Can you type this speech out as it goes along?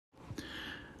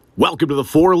Welcome to the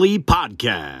Four Lead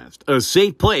Podcast, a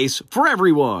safe place for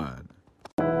everyone.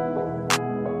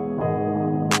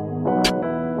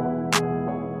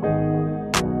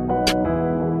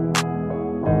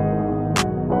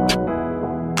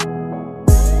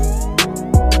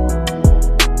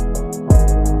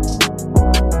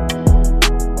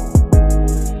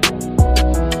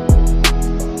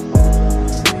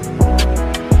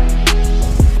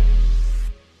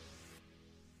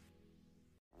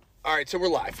 All right, so we're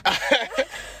live.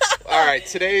 All right,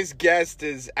 today's guest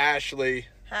is Ashley.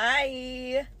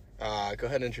 Hi. Go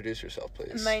ahead and introduce yourself,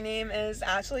 please. My name is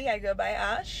Ashley. I go by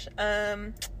Ash.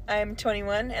 I'm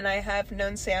 21, and I have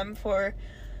known Sam for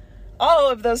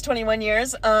all of those 21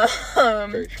 years.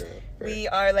 Very true. We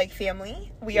are like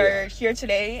family. We are here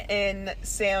today in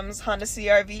Sam's Honda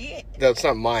CR-V. That's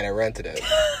not mine. I rented it.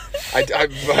 Sorry,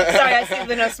 I see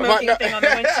the no smoking thing on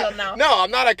the windshield now. No,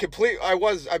 I'm not a complete...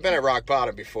 I've been at rock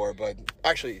bottom before, but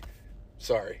actually,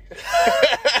 sorry.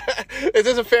 It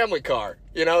is a family car.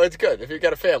 You know, it's good if you've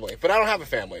got a family. But I don't have a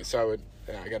family, so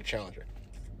I got a Challenger.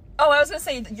 Oh, I was going to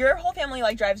say, your whole family,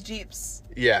 like, drives Jeeps.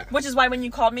 Yeah. Which is why when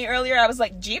you called me earlier, I was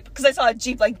like, Jeep? Because I saw a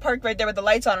Jeep, like, parked right there with the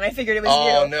lights on, and I figured it was you.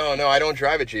 Oh, no, I don't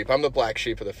drive a Jeep. I'm the black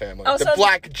sheep of the family. Oh, the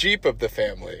black Jeep of the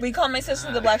family. We call my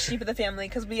sister the black sheep of the family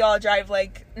because we all drive,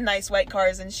 like, nice white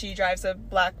cars, and she drives a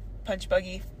black punch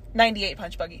buggy, 98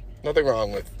 punch buggy. Nothing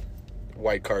wrong with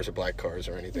white cars or black cars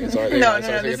or anything. No,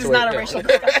 this is not a racial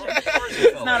discussion.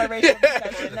 It's not a racial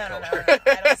discussion. No.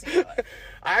 I don't see that.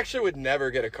 I actually would never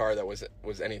get a car that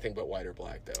was anything but white or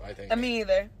black, though. I think. Me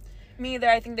either.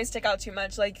 I think they stick out too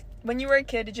much. Like, when you were a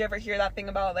kid, did you ever hear that thing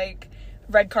about, like,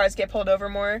 red cars get pulled over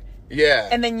more? Yeah.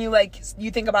 And then you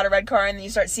think about a red car, and then you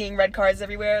start seeing red cars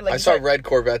everywhere. Like, I saw a red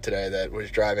Corvette today that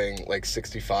was driving, like,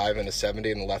 65 and a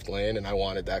 70 in the left lane, and I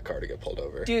wanted that car to get pulled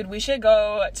over. Dude, we should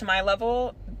go to my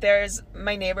level. There's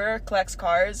my neighbor collects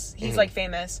cars. He's, like,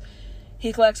 famous.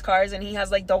 He collects cars, and he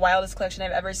has, like, the wildest collection I've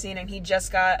ever seen, and he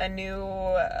just got a new,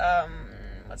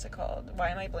 what's it called? Why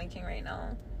am I blanking right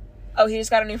now? Oh, he just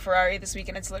got a new Ferrari this week,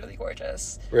 and it's literally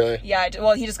gorgeous. Really? Yeah,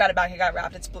 well, he just got it back. It got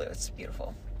wrapped. It's blue. It's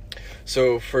beautiful.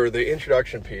 So, for the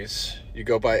introduction piece, you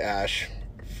go by Ash,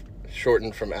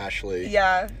 shortened from Ashley.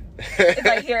 Yeah. If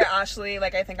I hear Ashley,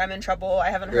 like, I think I'm in trouble. I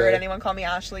haven't heard anyone call me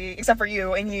Ashley, except for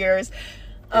you, in years.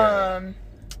 Yeah.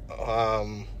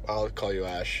 I'll call you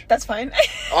Ash. That's fine.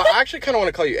 I actually kind of want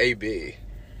to call you AB.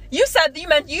 You said you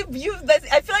meant you.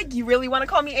 I feel like you really want to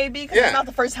call me AB because it's not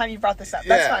the first time you brought this up.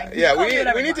 That's fine.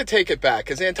 We need to take it back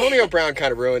because Antonio Brown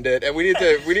kind of ruined it, and we need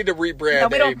to rebrand. No,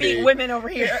 we don't AB. beat women over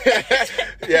here.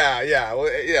 Yeah.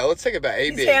 Well, let's take it back.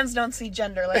 AB. These fans don't see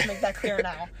gender. Let's make that clear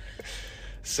now.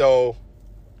 So,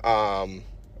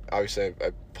 obviously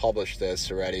I published this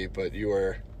already, but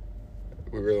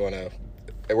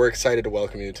we're excited to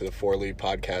welcome you to the Four Lead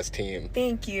Podcast team.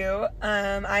 Thank you.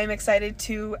 I'm excited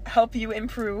to help you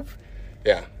improve.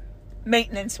 Yeah.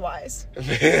 Maintenance-wise.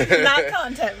 Not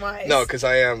content-wise. No, because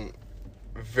I am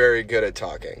very good at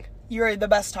talking. You're the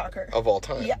best talker. Of all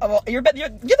time. Yeah, well, you're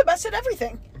the best at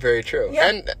everything. Very true. Yeah.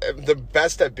 And the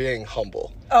best at being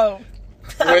humble. Oh.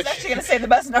 I was actually going to say the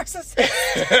best narcissist.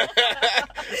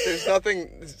 There's nothing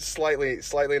slightly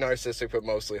narcissistic, but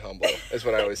mostly humble, is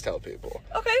what I always tell people.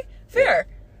 Okay, fair.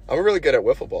 Yeah. I'm really good at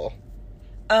wiffle ball.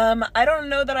 I don't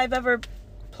know that I've ever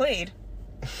played.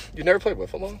 You never played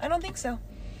wiffle ball? I don't think so.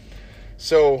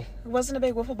 So... I wasn't a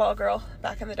big wiffle ball girl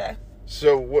back in the day.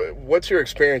 So what's your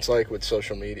experience like with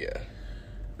social media?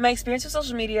 My experience with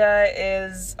social media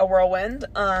is a whirlwind.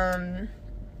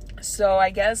 So I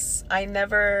guess I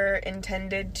never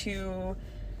intended to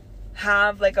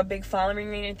have, like, a big following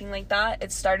or anything like that.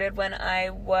 It started when I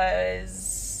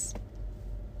was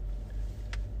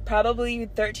probably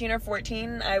 13 or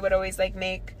 14. I would always, like,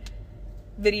 make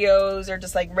videos or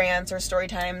just, like, rants or story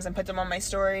times and put them on my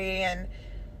story, and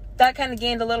that kind of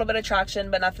gained a little bit of traction,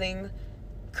 but nothing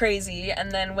crazy.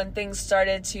 And then when things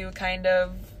started to kind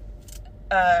of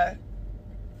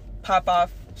pop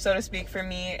off, so to speak, for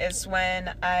me, is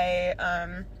when I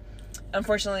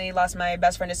unfortunately lost my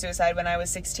best friend to suicide when I was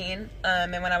 16.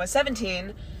 And when I was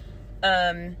 17,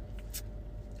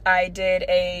 I did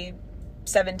a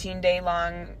 17-day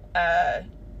long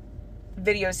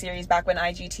video series back when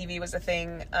IGTV was a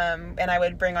thing, and I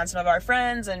would bring on some of our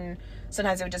friends, and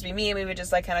sometimes it would just be me, and we would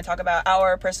just, like, kind of talk about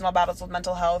our personal battles with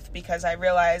mental health, because I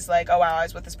realized, like, oh wow, I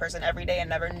was with this person every day and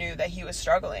never knew that he was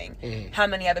struggling. How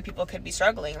many other people could be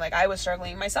struggling? Like, I was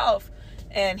struggling myself,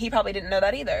 and he probably didn't know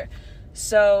that either.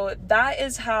 So that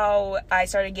is how I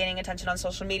started gaining attention on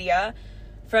social media.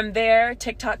 From there,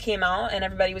 TikTok came out, and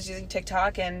everybody was using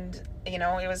TikTok, and, you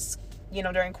know, it was,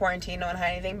 during quarantine, no one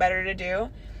had anything better to do.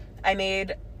 I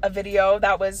made a video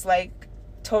that was, like,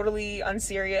 totally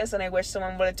unserious, and I wish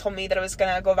someone would have told me that it was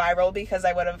gonna go viral, because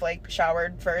I would have like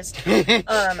showered first.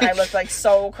 I looked like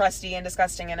so crusty and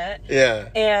disgusting in it. Yeah.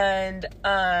 And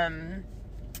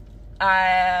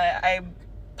I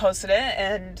posted it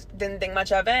and didn't think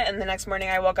much of it, and the next morning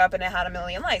I woke up and it had 1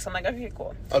 million likes. I'm like, okay,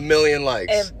 cool. 1 million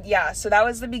likes. Yeah, so that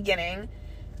was the beginning.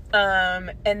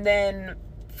 And then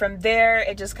from there,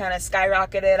 it just kind of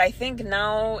skyrocketed. I think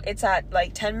now it's at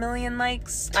like 10 million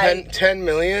likes. 10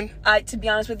 million? To be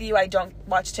honest with you, I don't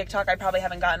watch TikTok. I probably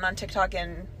haven't gotten on TikTok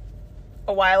in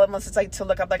a while, unless it's like to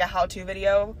look up like a how-to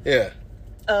video. Yeah.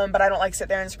 But I don't like sit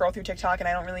there and scroll through TikTok, and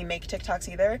I don't really make TikToks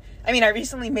either. I mean, I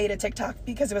recently made a TikTok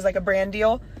because it was like a brand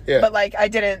deal. Yeah. But like I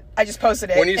just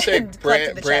posted it. When you say and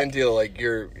collected the brand check. deal, like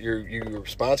you were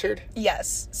sponsored?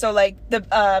 Yes. So like the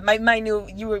my new,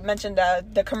 you mentioned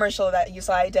the commercial that you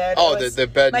saw I did. Oh, It was the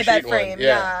bed my sheet bed one. frame.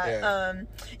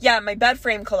 Yeah. My bed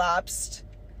frame collapsed.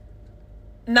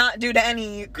 Not due to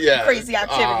any crazy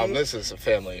activity. This is a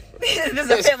family. This is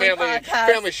a family podcast.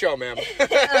 Family show, ma'am.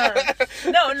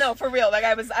 No, for real. Like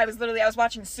I was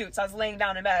watching Suits. I was laying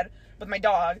down in bed with my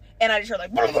dog, and I just heard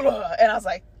like blah, blah, blah, and I was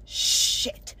like,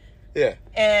 shit. Yeah.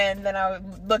 And then I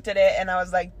looked at it, and I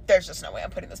was like, there's just no way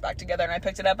I'm putting this back together. And I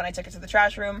picked it up and I took it to the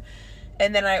trash room,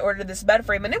 and then I ordered this bed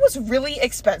frame, and it was really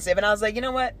expensive. And I was like, you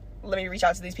know what? Let me reach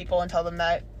out to these people and tell them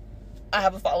that I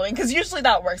have a following, because usually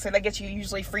that works. Like that gets you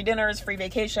usually free dinners, free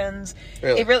vacations.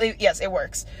 Really? Yes, it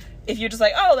works. If you're just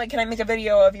like, oh, like, can I make a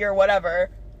video of your whatever,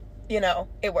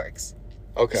 it works.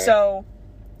 Okay. So,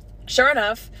 sure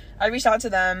enough, I reached out to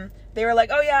them. They were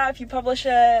like, oh yeah, if you publish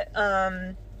it,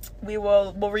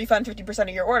 we'll refund 50%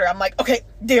 of your order. I'm like, okay,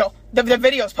 deal. The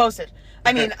video's posted.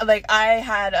 I mean, like, I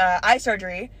had eye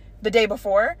surgery the day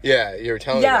before. Yeah, you were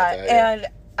telling me about that. Yeah, and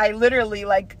I literally,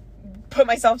 like, put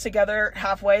myself together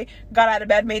halfway, got out of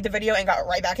bed, made the video, and got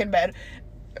right back in bed.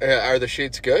 Are the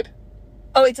sheets good?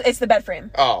 Oh, it's the bed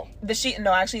frame. Oh. The sheet,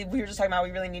 no, actually, we were just talking about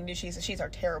we really need new sheets. The sheets are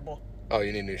terrible. Oh,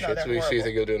 you need new sheets? they're So you horrible.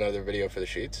 think you'll do another video for the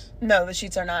sheets? No, the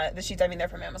sheets are not. The sheets, I mean, they're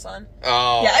from Amazon.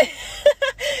 Oh. Yeah.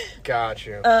 Got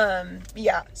you.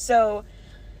 Yeah, so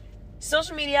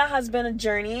social media has been a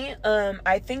journey.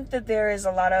 I think that there is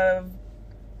a lot of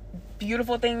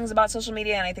beautiful things about social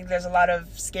media, and I think there's a lot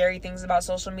of scary things about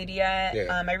social media.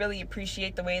 Yeah. I really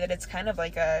appreciate the way that it's kind of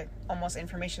like a almost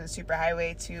information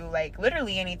superhighway to like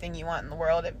literally anything you want in the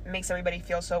world. It makes everybody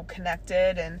feel so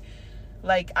connected, and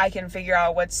like I can figure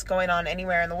out what's going on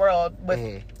anywhere in the world with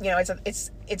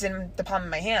it's in the palm of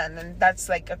my hand, and that's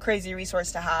like a crazy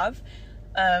resource to have.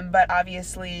 But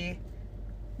obviously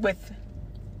with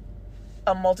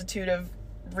a multitude of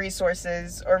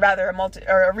resources, or rather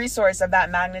a resource of that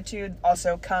magnitude,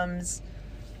 also comes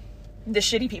the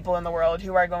shitty people in the world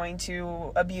who are going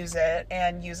to abuse it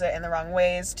and use it in the wrong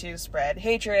ways to spread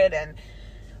hatred and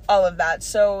all of that.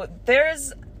 So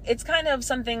it's kind of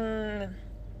something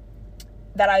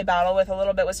that I battle with a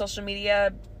little bit with social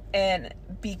media, and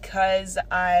because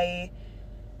I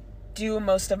do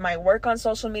most of my work on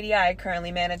social media, I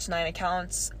currently manage 9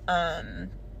 accounts.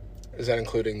 Is that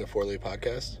including the 4 Leaf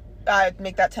podcast? I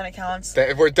make that 10 accounts.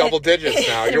 We're double digits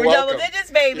now. You're We're welcome. double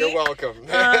digits, baby. You're welcome.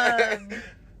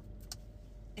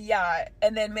 Yeah,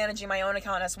 and then managing my own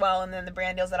account as well, and then the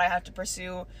brand deals that I have to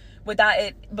pursue. With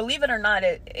that, believe it or not,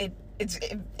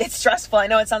 it's stressful. I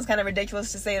know it sounds kind of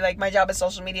ridiculous to say like my job is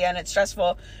social media and it's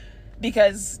stressful,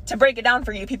 because to break it down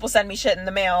for you, people send me shit in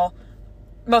the mail,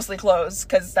 mostly clothes,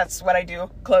 because that's what I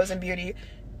do, clothes and beauty.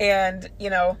 And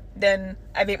then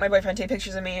I make my boyfriend take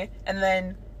pictures of me, and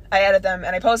then I edit them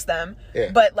and I post them.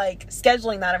 Yeah. But like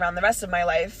scheduling that around the rest of my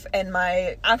life and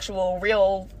my actual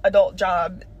real adult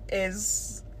job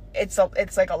it's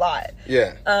like a lot.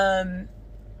 Yeah.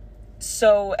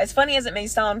 So as funny as it may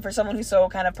sound for someone who's so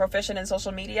kind of proficient in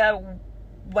social media,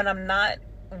 when I'm not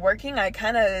working, I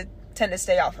kind of tend to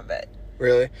stay off of it.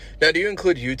 Really? Now, do you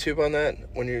include YouTube on that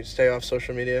when you stay off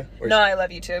social media? No, I love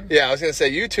YouTube. Yeah, I was gonna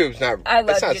say YouTube's not. I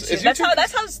love YouTube. Is YouTube.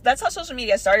 That's how social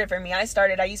media started for me. I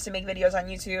used to make videos on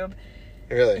YouTube.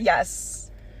 Really? Yes.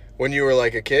 When you were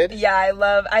like a kid? Yeah,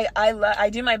 I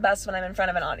do my best when I'm in front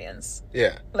of an audience.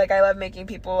 Yeah. Like I love making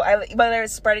people, whether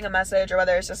it's spreading a message or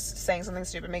whether it's just saying something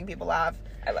stupid, making people laugh.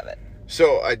 I love it.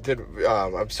 So I did.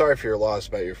 I'm sorry for your loss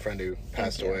about your friend who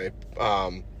passed away.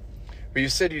 But you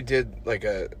said you did like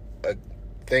a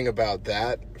thing about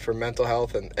that for mental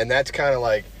health, and that's kind of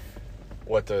like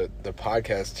what the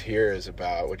podcast here is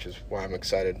about, which is why I'm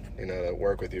excited, to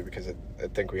work with you, because I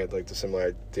think we had like the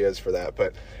similar ideas for that.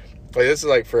 But like this is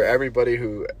like for everybody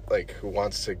who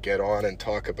wants to get on and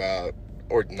talk about,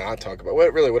 or not talk about,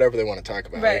 whatever they want to talk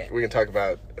about. Right. Like, we can talk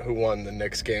about who won the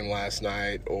Knicks game last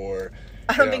night, or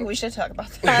I don't think we should talk about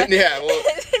that. Yeah, well,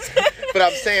 but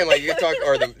I'm saying, like, you can talk,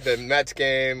 or the Mets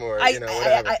game, or, you know,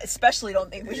 whatever. I especially don't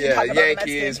think we should talk about the Mets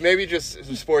Yankees, game. maybe just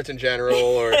sports in general,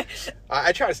 or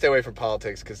I try to stay away from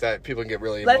politics because that people can get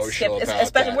really Let's emotional skip, about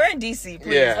especially that. we're in DC,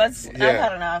 please. Yeah, I've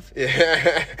had enough.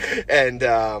 Yeah,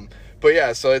 and but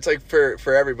yeah, so it's like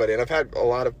for everybody, and I've had a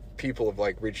lot of people have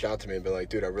like reached out to me and been like,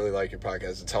 dude, I really like your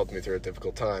podcast. It's helped me through a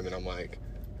difficult time, and I'm like,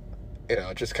 you know,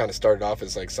 it just kind of started off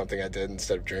as like something I did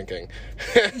instead of drinking.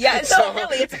 Yeah, So,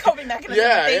 really, it's a coping mechanism.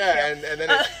 Yeah, Thank yeah, you. and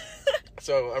then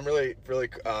so I'm really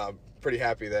pretty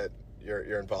happy that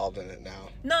you're involved in it now.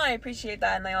 No, I appreciate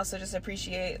that, and I also just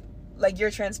appreciate like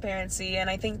your transparency, and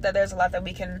I think that there's a lot that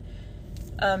we can,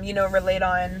 relate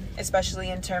on, especially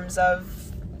in terms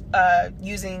of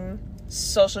using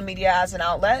social media as an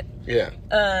outlet. Yeah.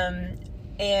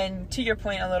 And to your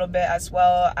point a little bit as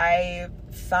well, I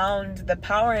found the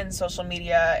power in social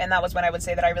media, and that was when I would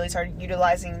say that I really started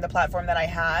utilizing the platform that I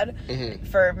had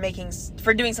for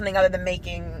doing something other than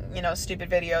making, stupid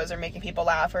videos or making people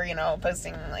laugh or,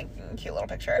 posting like a cute little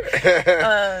picture.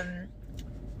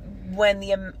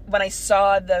 When I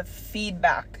saw the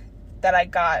feedback that I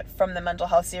got from the mental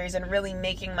health series and really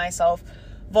making myself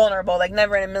vulnerable, like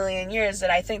never in a million years did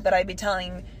I think that I'd be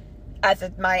telling at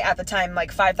the time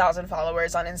like 5,000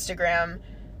 followers on Instagram,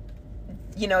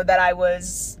 that I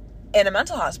was in a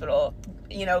mental hospital,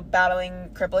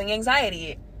 battling crippling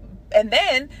anxiety. And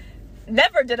then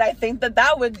never did I think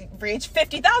that would reach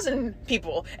 50,000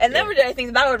 people. And never did I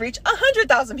think that would reach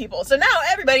 100,000 people. So now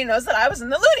everybody knows that I was in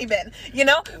the loony bin,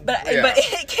 but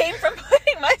it came from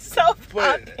putting myself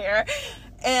out there.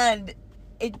 And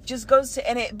it just goes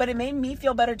to, but it made me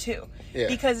feel better too. Yeah.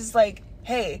 Because it's like,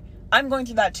 hey, I'm going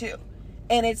through that too.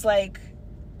 And it's like,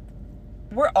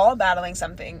 we're all battling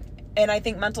something. And I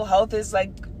think mental health is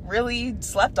like really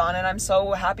slept on. And I'm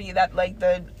so happy that like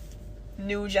the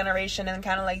new generation and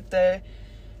kind of like the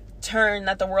turn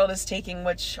that the world is taking,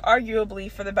 which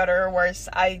arguably for the better or worse,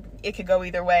 it could go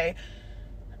either way.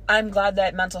 I'm glad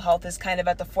that mental health is kind of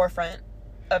at the forefront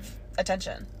of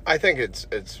attention. I think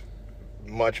it's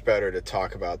much better to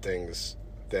talk about things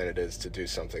than it is to do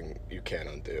something you can't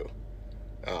undo.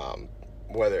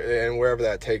 Wherever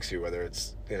that takes you, whether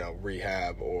it's,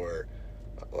 rehab or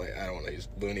like, I don't want to use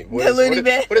loony. What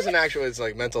is an actual, it's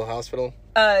like mental hospital?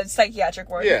 Psychiatric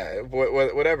ward. Yeah,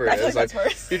 whatever it is. Like,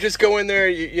 worse. You just go in there,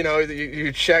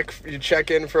 you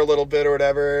check in for a little bit or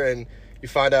whatever, and you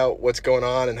find out what's going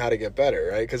on and how to get better,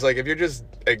 right? Because like if you're just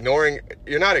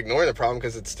you're not ignoring the problem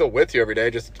because it's still with you every day,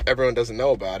 just everyone doesn't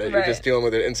know about it. Right. You're just dealing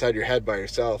with it inside your head by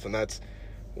yourself, and that's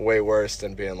way worse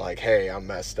than being like, hey, I'm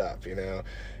messed up,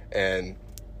 And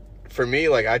for me,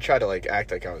 like, I tried to like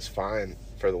act like I was fine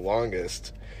for the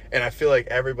longest, and I feel like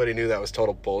everybody knew that was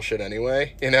total bullshit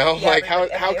anyway. Yeah, like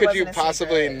how could you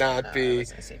possibly not be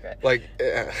like,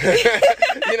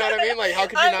 you know what I mean? Like, how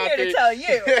could you not be? I'm here to tell you,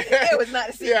 it was not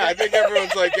a secret. Yeah, I think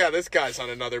everyone's like, yeah, this guy's on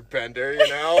another bender.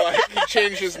 Like he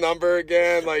changed his number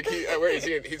again. Like where is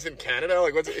he? He's in Canada.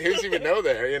 Like who does even know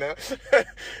there?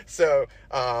 So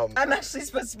I'm actually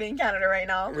supposed to be in Canada right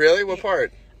now. Really? What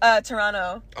part?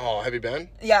 Toronto. Oh, have you been?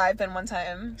 Yeah, I've been one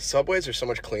time. Subways are so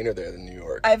much cleaner there than New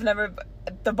York.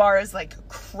 The bar is like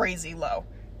crazy low.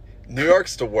 New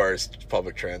York's the worst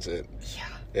public transit. Yeah.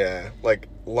 Yeah, like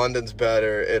London's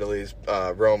better, Italy's,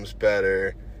 Rome's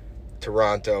better,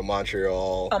 Toronto,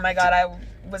 Montreal. Oh my God, I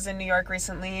was in New York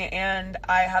recently and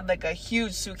I had like a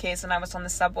huge suitcase and I was on the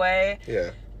subway.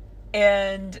 Yeah.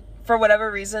 And for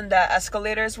whatever reason, the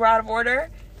escalators were out of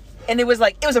order. And it was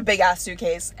a big ass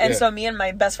suitcase. And so me and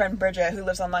my best friend Bridget, who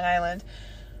lives on Long Island,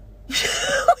 we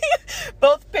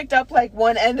both picked up like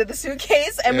one end of the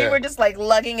suitcase and we were just like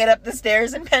lugging it up the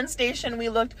stairs in Penn Station. We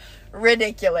looked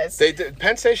ridiculous.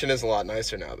 Penn Station is a lot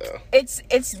nicer now though.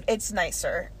 It's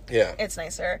nicer. Yeah. It's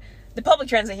nicer. The public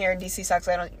transit here in DC sucks.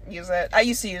 I don't use it. I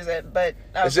used to use it, but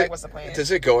I was like, what's the point? Does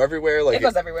it go everywhere? Like it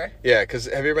goes everywhere. Yeah, because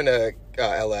have you ever been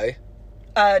to LA?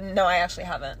 No, I actually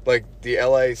haven't. Like, the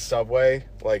LA subway,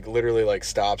 like, literally, like,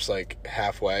 stops, like,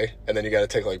 halfway, and then you gotta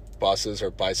take, like, buses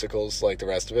or bicycles, like, the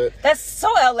rest of it. That's so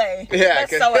LA. Yeah.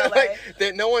 That's so LA.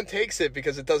 Like, no one takes it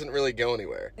because it doesn't really go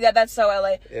anywhere. Yeah, that's so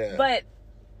LA. Yeah. But,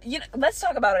 let's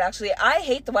talk about it, actually. I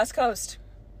hate the West Coast.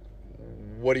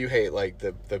 What do you hate? Like,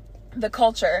 the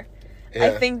culture. Yeah.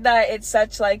 I think that it's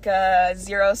such, like, a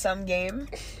zero-sum game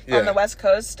on the West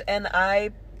Coast, and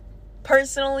I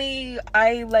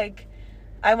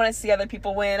want to see other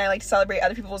people win. I like to celebrate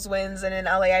other people's wins. And in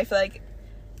LA, I feel like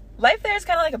life there is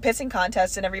kind of like a pissing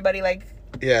contest, and everybody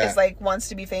is like wants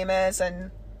to be famous, and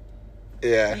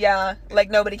like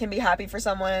nobody can be happy for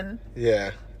someone.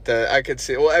 Yeah, that I could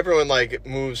see. Well, everyone like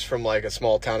moves from like a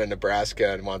small town in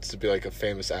Nebraska and wants to be like a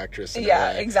famous actress in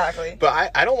Yeah, LA. exactly.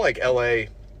 But I don't like LA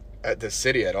at the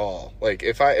city at all. Like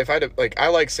if I like I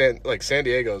like San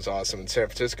Diego is awesome and San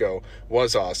Francisco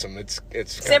was awesome. It's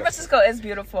San Francisco is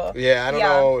beautiful. Yeah, I don't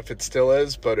know if it still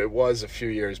is, but it was a few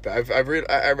years back. I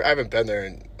haven't been there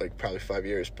in like probably 5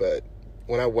 years, but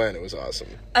when I went, it was awesome.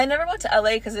 I never went to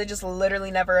LA because it just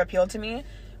literally never appealed to me.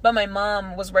 But my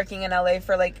mom was working in LA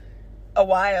for like a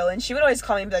while, and she would always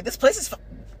call me and be like, this place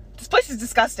is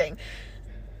disgusting.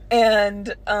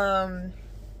 And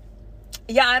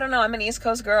yeah, I don't know, I'm an East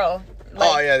Coast girl. Like,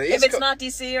 oh yeah, if it's not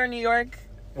DC or New York.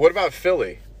 What about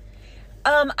Philly?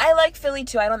 I like Philly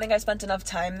too. I don't think I spent enough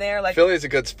time there. Like, Philly's a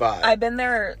good spot. I've been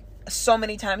there so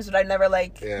many times, but I've never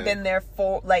been there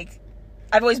for like,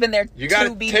 I've always been there you gotta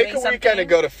to be take doing a weekend and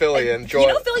go to Philly and enjoy. You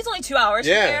know, Philly's only 2 hours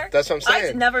from there. That's what I'm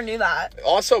saying. I never knew that.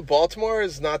 Also, Baltimore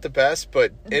is not the best,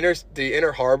 but the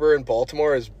inner harbor in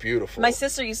Baltimore is beautiful. My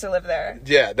sister used to live there.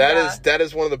 Yeah, that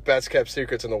is one of the best kept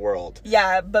secrets in the world.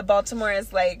 Yeah, but Baltimore is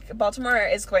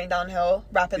going downhill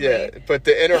rapidly. Yeah, but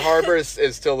the inner harbor is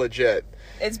still legit.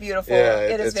 It's beautiful. Yeah,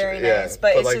 it is very nice. Yeah.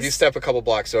 But it's like just, you step a couple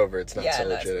blocks over, it's not so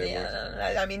legit anymore.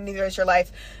 Yeah, I mean, neither is your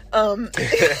life.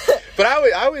 But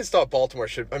I always thought Baltimore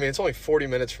should. I mean, it's only 40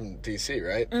 minutes from DC,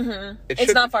 right? Mm-hmm.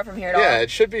 It's not far from here at all. Yeah, it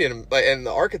should be. And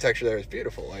the architecture there is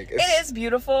beautiful. Like it is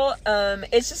beautiful.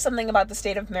 It's just something about the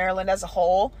state of Maryland as a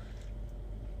whole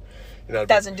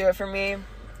doesn't do it for me.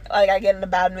 Like, I get in a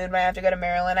bad mood when I have to go to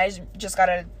Maryland. I just got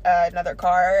another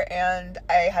car, and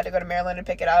I had to go to Maryland and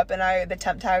pick it up, and the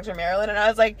temp tags were Maryland, and I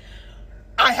was like,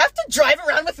 I have to drive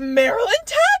around with Maryland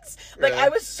tags? Like, I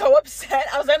was so upset.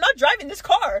 I was like, I'm not driving this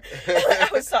car.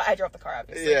 I drove the car,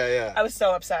 obviously. Yeah. I was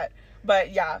so upset.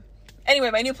 But, yeah. Anyway,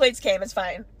 my new plates came. It's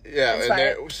fine. Yeah, it's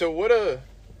fine. So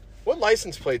what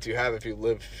license plate do you have if you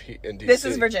live in DC? This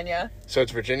is Virginia. So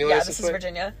it's Virginia license plate? Yeah, this is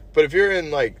Virginia. But if you're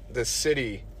in, like, the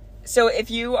city... So if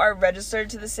you are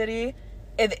registered to the city,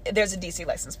 there's a DC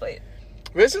license plate.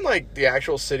 But isn't, like, the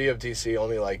actual city of DC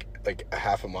only, like a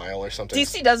half a mile or something?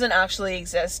 DC doesn't actually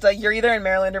exist. Like, you're either in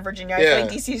Maryland or Virginia. I feel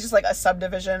like DC is just, like, a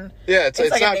subdivision. Yeah, it's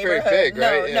like not very big,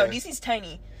 right? No, DC's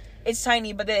tiny. It's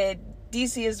tiny, but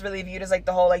DC is really viewed as, like,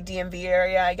 the whole, like, DMV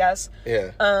area, I guess.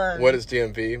 Yeah. What does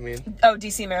DMV mean? Oh,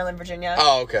 DC, Maryland, Virginia.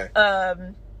 Oh, okay.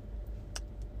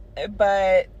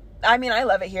 But, I mean, I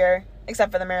love it here,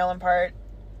 except for the Maryland part.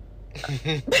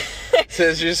 So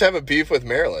you just have a beef with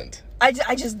Maryland? I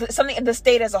just the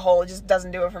state as a whole just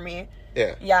doesn't do it for me.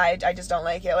 Yeah. I just don't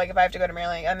like it. Like, if I have to go to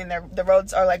Maryland, I mean, the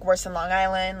roads are like worse than Long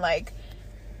Island. Like,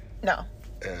 no.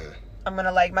 I'm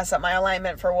gonna like mess up my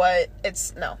alignment for what?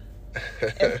 It's no.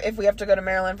 if we have to go to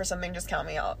Maryland for something, just count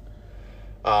me out.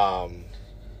 I'm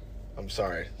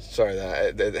sorry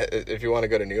that if you want to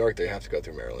go to New York, they have to go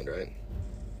through Maryland, right?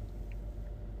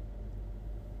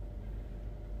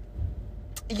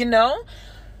 You know,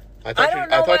 I thought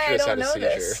you just had a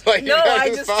seizure. Like, no,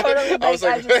 I just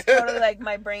totally like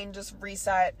my brain just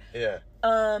reset. Yeah.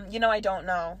 You know, I don't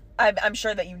know. I'm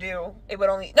sure that you do.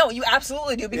 You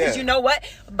absolutely do, because you know what?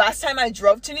 Last time I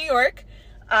drove to New York,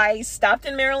 I stopped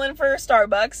in Maryland for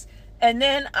Starbucks, and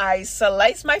then I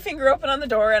sliced my finger open on the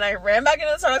door, and I ran back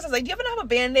into the Starbucks. I was like, do you happen to have a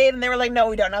Band-Aid? And they were like, no,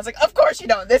 we don't. And I was like, of course you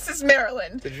don't. This is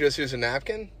Maryland. Did you just use a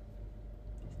napkin?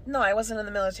 No, I wasn't in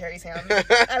the military, Sam.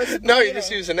 No, you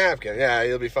just use a napkin. Yeah,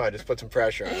 you'll be fine. Just put some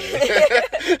pressure on you.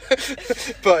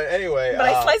 But anyway. But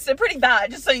I sliced it pretty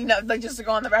bad, just so you know, like, just to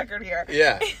go on the record here.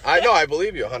 Yeah. I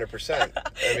believe you 100%.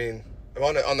 I mean,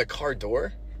 on the car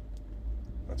door?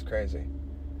 That's crazy.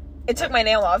 It took my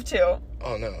nail off, too.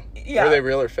 Oh, no. Yeah. Were they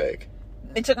real or fake?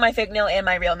 It took my fake nail and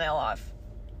my real nail off.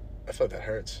 I thought that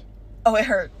hurts. Oh, it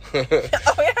hurt.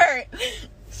 It hurt.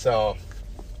 So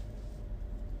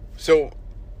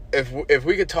if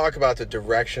we could talk about the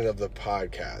direction of the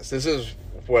podcast, this is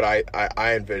what I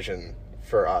envision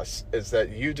for us, is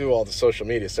that you do all the social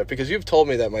media stuff, because you've told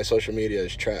me that my social media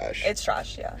is trash. It's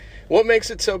trash, yeah. What makes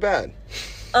it so bad?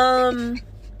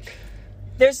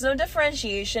 There's no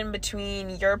differentiation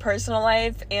between your personal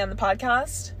life and the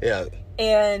podcast. Yeah.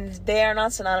 And they are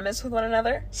not synonymous with one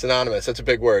another. Synonymous, that's a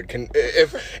big word.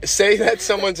 Say that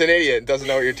someone's an idiot and doesn't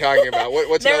know what you're talking about.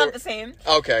 What's They're not the same.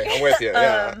 Okay, I'm with you.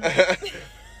 Yeah.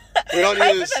 We don't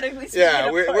use. Yeah,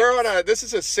 we're on this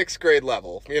is a 6th grade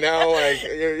level. You know, like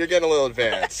you're getting a little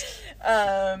advanced.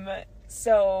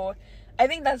 So I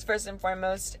think that's first and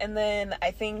foremost, and then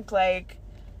I think like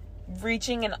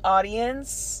reaching an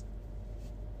audience.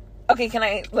 Okay,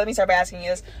 let me start by asking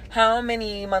you this: how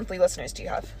many monthly listeners do you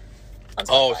have on Spotify?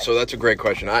 Oh, so that's a great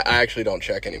question. I actually don't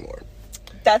check anymore.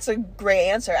 That's a great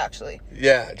answer, actually.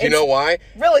 Yeah. Do you know why?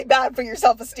 Really bad for your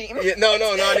self-esteem. Yeah, no,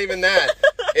 not even that.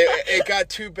 It got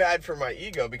too bad for my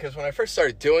ego, because when I first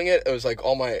started doing it, it was like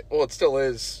it still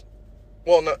is.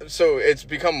 Well, no, so it's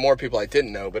become more people I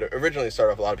didn't know, but it originally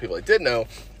started off a lot of people I did know.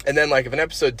 And then, like, if an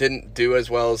episode didn't do as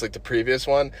well as, like, the previous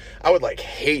one, I would, like,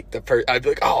 hate the person. I'd be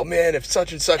like, oh, man, if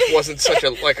such and such wasn't such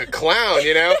a, like, a clown,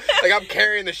 you know? Like, I'm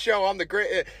carrying the show, I'm the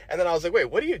great. And then I was like,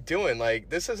 wait, what are you doing? Like,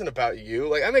 this isn't about you.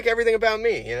 Like, I make everything about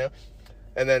me, you know?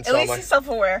 And then, so At least he's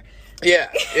self-aware.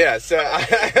 Yeah. So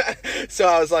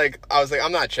I was like,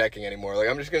 I'm not checking anymore. Like,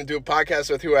 I'm just going to do a podcast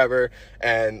with whoever.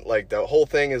 And, like, the whole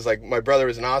thing is, like, my brother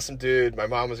was an awesome dude. My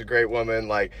mom was a great woman.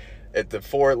 Like, at the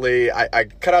Fort Lee, I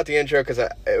cut out the intro because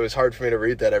it was hard for me to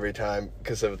read that every time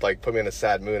because it would, like, put me in a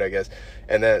sad mood, I guess.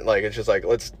 And then, like, it's just like,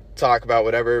 let's talk about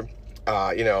whatever.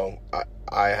 You know,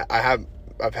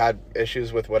 I've had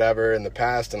issues with whatever in the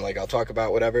past, and, like, I'll talk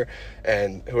about whatever.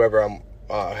 And whoever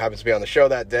happens to be on the show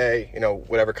that day, you know,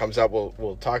 whatever comes up,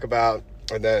 we'll talk about,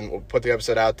 and then we'll put the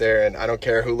episode out there. And I don't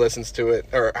care who listens to it,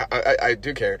 or I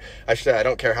do care. I should say I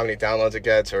don't care how many downloads it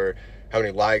gets or how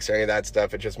many likes or any of that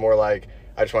stuff. It's just more like,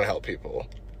 I just want to help people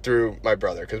through my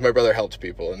brother, because my brother helps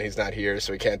people and he's not here,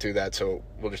 so he can't do that. So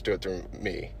we'll just do it through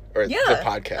me, or the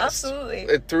podcast.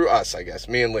 Absolutely. Through us, I guess.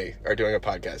 Me and Lee are doing a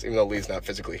podcast, even though Lee's not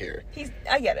physically here.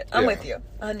 I get it. I'm with you.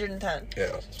 110.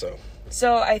 Yeah.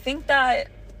 So I think that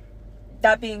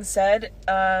being said,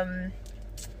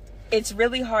 it's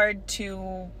really hard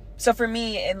to. So for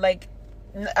me, and like,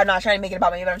 I'm not trying to make it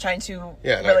about me, but I'm trying to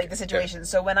relate the situation. Yeah.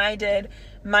 So when I did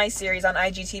my series on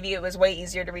IGTV, it was way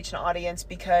easier to reach an audience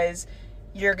because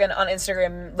you're gonna, on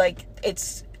Instagram, like,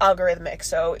 it's algorithmic.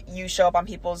 So you show up on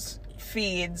people's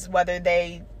feeds, whether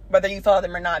you follow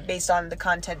them or not, based on the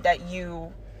content that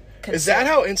you consume. Is that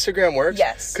how Instagram works?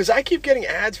 Yes. Because I keep getting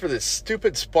ads for this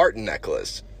stupid Spartan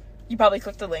necklace. You probably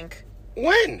clicked the link.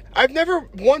 When? I've never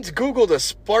once Googled a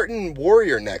Spartan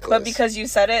warrior necklace. But because you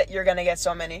said it, you're gonna get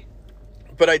so many.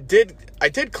 But I did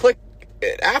click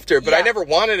it after, but I never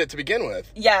wanted it to begin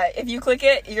with. Yeah, if you click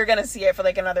it, you're gonna see it for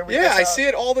like another week. Yeah, or so. I see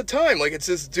it all the time. Like, it's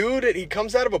this dude, and he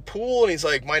comes out of a pool, and he's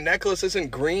like, my necklace isn't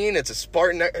green, it's a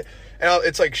Spartan necklace. And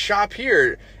it's like, shop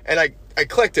here. And I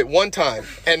clicked it one time,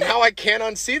 and now I can't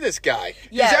unsee this guy.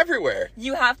 Yeah, he's everywhere.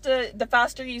 You have to, the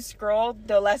faster you scroll,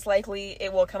 the less likely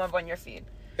it will come up on your feed.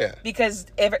 Yeah. Because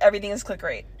everything is click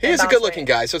rate. He is a good-looking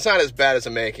guy, so it's not as bad as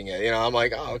I'm making it. You know, I'm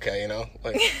like, oh, okay, you know.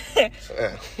 Like, yeah.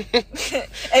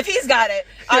 If he's got it,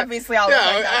 obviously I'll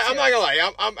I'm not going to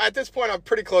lie. I'm at this point, I'm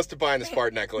pretty close to buying the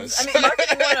Spartan necklace. I mean,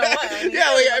 marketing 101.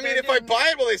 Yeah, like, I mean, if I buy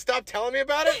it, will they stop telling me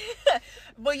about it?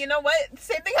 Well, you know what?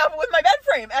 Same thing happened with my bed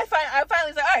frame. I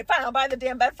finally said, all right, fine, I'll buy the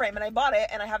damn bed frame. And I bought it,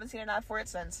 and I haven't seen an ad for it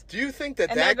since. Do you think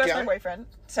that and that there goes guy... my boyfriend.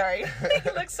 Sorry.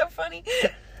 He looks so funny.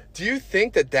 Do you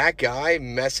think that guy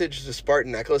messaged the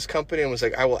Spartan necklace company and was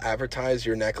like, I will advertise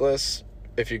your necklace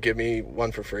if you give me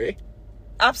one for free?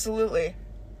 Absolutely.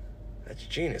 That's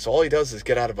genius. All he does is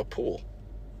get out of a pool.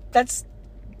 That's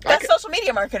social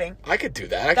media marketing. I could do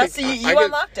that. You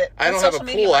unlocked it. I don't have a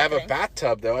pool. I have a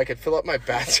bathtub, though. I could fill up my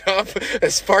bathtub,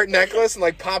 a Spartan necklace, and,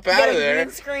 like, pop out of there.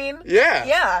 Green screen? Yeah.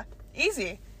 Yeah.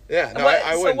 Easy. Yeah, no,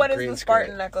 I wouldn't. So what is the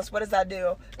Spartan necklace? What does that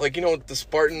do? Like, you know, the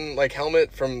Spartan, like,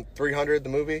 helmet from 300, the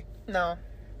movie? No.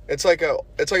 It's like an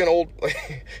old,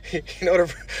 like, you know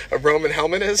what a Roman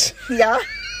helmet is? Yeah.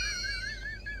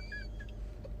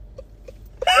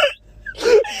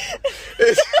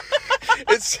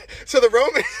 it's so the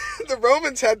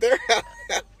Romans had their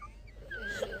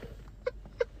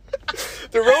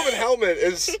the Roman helmet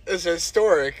is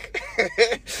historic,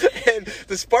 and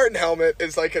the Spartan helmet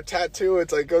is like a tattoo.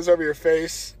 It's like goes over your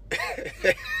face.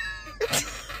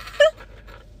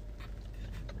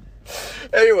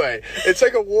 Anyway, it's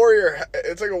like a warrior.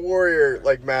 It's like a warrior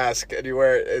like mask, and you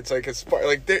wear it. It's like a Sparta.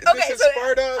 Like this is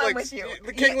Sparta. I'm like with you.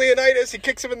 The King Leonidas, he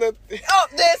kicks him in the. Oh,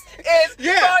 this is.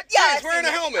 Yeah, yeah. He's wearing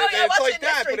a helmet. Oh, yeah, it's like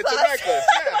that, but it's a necklace.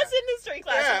 Yeah. What's in history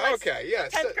class? Yeah. Okay. Yeah.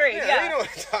 10th grade. Yeah. You know what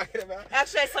I'm talking about.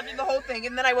 Actually, I slept through the whole thing,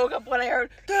 and then I woke up when I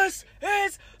heard this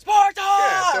is Sparta.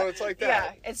 Yeah. So it's like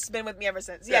that. Yeah. It's been with me ever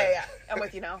since. Yeah. I'm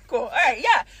with you now. Cool. All right.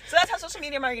 Yeah. So that's how social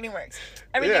media marketing works.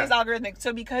 Everything is algorithmic.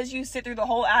 So because you sit through the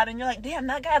whole ad and you're like, damn,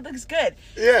 that guy looks good.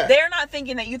 Yeah. They're not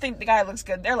thinking that you think the guy looks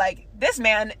good. They're like, this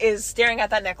man is staring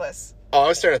at that necklace. Oh, I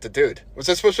was staring at the dude. Was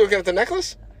I supposed to look at the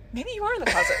necklace? Maybe you were in the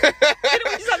closet.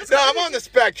 No, I'm on the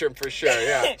spectrum for sure,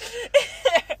 yeah.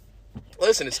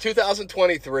 Listen, it's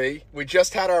 2023. We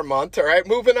just had our month, all right?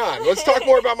 Moving on. Let's talk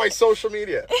more about my social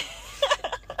media.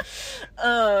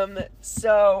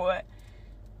 So,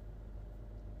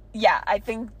 yeah, I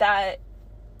think that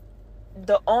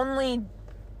the only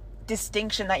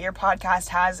distinction that your podcast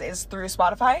has is through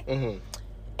Spotify. Mm-hmm.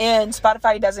 And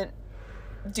Spotify doesn't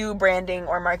do branding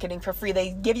or marketing for free.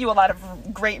 They give you a lot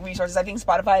of great resources. I think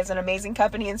Spotify is an amazing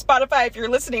company. And Spotify, if you're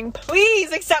listening,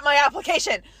 please accept my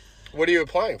application. What are you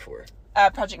applying for?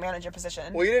 Project manager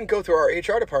position. Well, you didn't go through our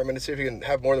HR department to see if you can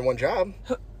have more than one job.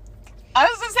 I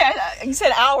was going to say, you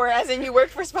said hour, as in you work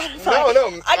for Spotify.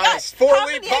 No, I got 4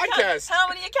 Lead Podcast. How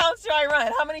many accounts do I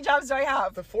run? How many jobs do I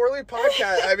have? The 4 Lead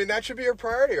Podcast, I mean, that should be your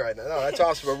priority right now. No, that's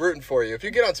awesome. We're rooting for you. If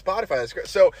you get on Spotify, that's great.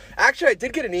 So, actually, I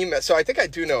did get an email. So, I think I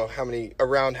do know how many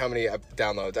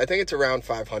downloads. I think it's around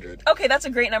 500. Okay, that's a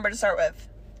great number to start with.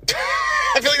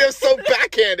 I feel like that was so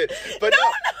backhanded. But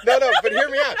no, but hear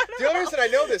me out. The only reason I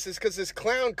know this is because this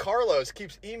clown Carlos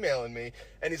keeps emailing me,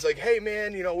 and he's like, hey,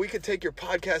 man, we could take your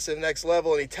podcast to the next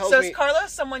level, and he tells me... So is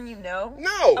Carlos someone you know?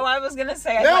 No. Oh, I was going to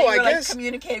say, I thought you were guess,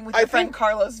 communicating with your friend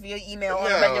Carlos via email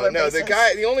on a regular basis.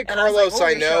 The only Carlos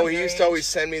I know, he used to always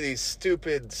send me these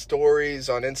stupid stories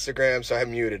on Instagram, so I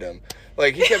muted him.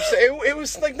 Like, he kept saying, it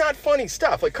was, like, not funny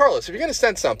stuff. Like, Carlos, if you're going to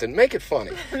send something, make it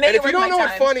funny. And if you don't know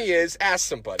what funny is, ask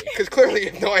somebody. Because clearly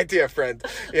you have no idea, friend.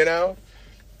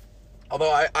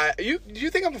 Although, do you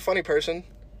think I'm a funny person?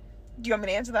 Do you want me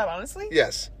to answer that honestly?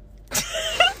 Yes.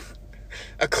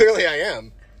 Clearly I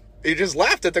am. You just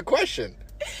laughed at the question.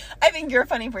 I think you're a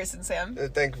funny person, Sam. I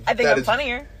think I'm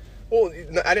funnier. Well,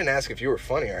 I didn't ask if you were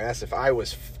funny. I asked if I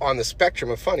was on the spectrum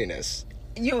of funniness.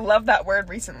 You loved that word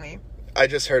recently. I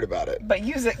just heard about it. But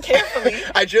use it carefully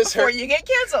before you get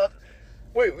canceled.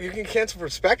 Wait, you can cancel for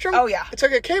Spectrum? Oh, yeah. It's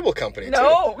like a cable company,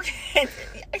 No. too.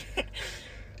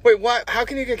 Wait, why? How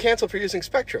can you get canceled for using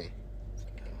Spectrum?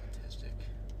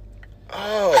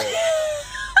 Oh.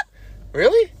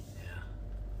 Really?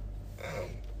 Yeah.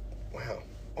 Wow.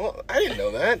 Well, I didn't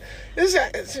know that. It's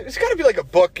got to be like a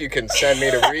book you can send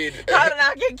me to read. How to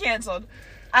not get canceled.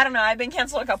 I don't know. I've been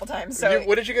canceled a couple times. So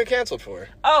what did you get canceled for?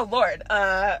 Oh Lord,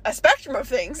 a spectrum of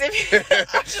things.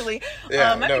 Actually,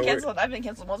 I've been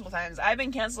canceled multiple times. I've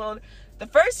been canceled. The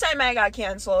first time I got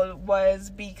canceled was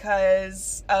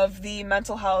because of the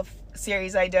mental health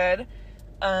series I did.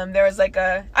 There was like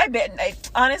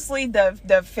honestly,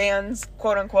 the fans,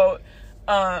 quote unquote,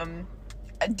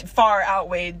 far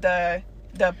outweighed the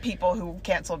people who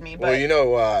canceled me, but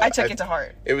I took it to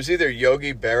heart. It was either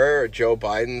Yogi Berra or Joe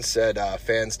Biden said,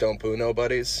 fans don't boo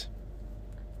nobodies.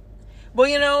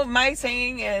 Well, my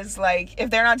saying is, like, if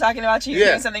they're not talking about you, you're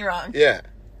doing something wrong. Yeah.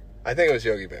 I think it was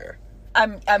Yogi Berra. I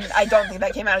don't think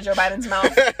that came out of Joe Biden's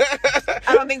mouth.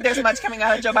 I don't think there's much coming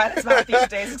out of Joe Biden's mouth these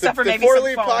days, except for maybe some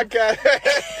phone. Podcast, 4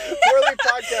 Lead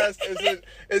Podcast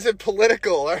isn't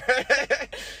political, all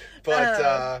right?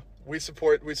 But we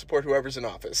support whoever's in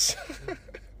office.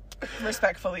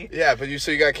 Respectfully. Yeah, but you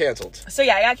got canceled. So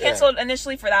yeah, I got canceled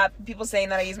initially for that. People saying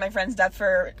that I used my friend's death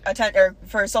for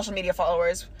for social media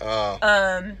followers. I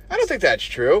don't think that's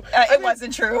true. It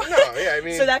wasn't true. No, yeah, I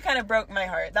mean. So that kind of broke my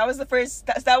heart. That was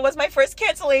that was my first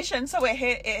cancellation. So it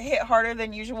hit harder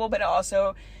than usual, but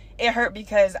it hurt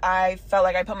because I felt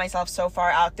like I put myself so far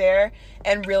out there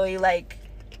and really like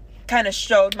kind of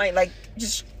showed my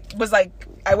just was like.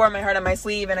 I wore my heart on my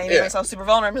sleeve and I made myself super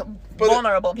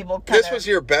vulnerable. People this was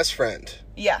your best friend.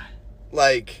 Yeah.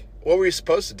 Like, what were you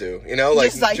supposed to do?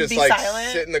 Just be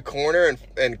silent, sit in the corner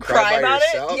and cry by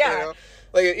yourself. Yeah.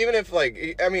 Like, even if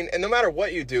and no matter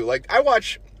what you do, like, I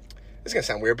watch. It's gonna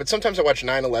sound weird, but sometimes I watch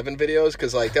 9/11 videos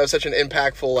because that was such an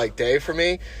impactful day for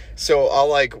me. So I'll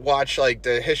watch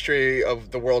the history of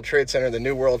the World Trade Center, the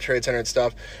new World Trade Center and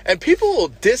stuff. And people will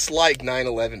dislike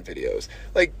 9/11 videos.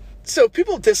 So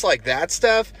people dislike that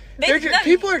stuff.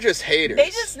 People are just haters.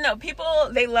 They just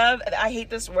they love. I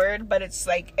hate this word, but it's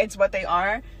it's what they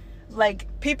are.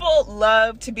 People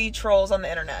love to be trolls on the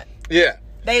internet. Yeah,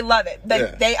 they love it.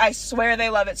 I swear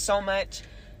they love it so much.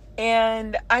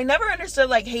 And I never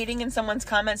understood hating in someone's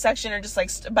comment section or just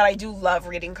but I do love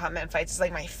reading comment fights.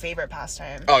 It's my favorite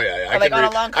pastime. Oh yeah, I on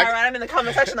a long car ride, I'm in the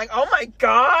comment section oh my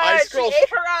god, she ate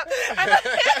her up.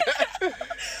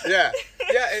 Yeah.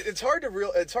 It's hard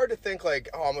to think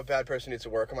I'm a bad person who needs to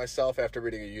work on myself after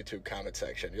reading a YouTube comment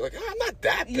section. You're I'm not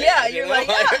that bad. Yeah, you're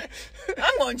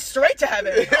I'm going straight to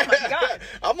heaven. Oh my god.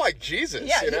 I'm like Jesus.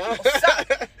 Yeah, you know.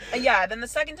 Yeah. Then the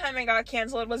second time I got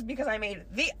canceled was because I made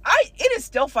it is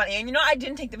still funny, and I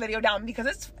didn't take the video down because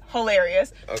it's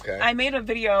hilarious. Okay. I made a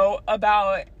video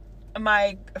about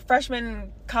my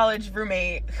freshman college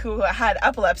roommate who had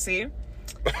epilepsy,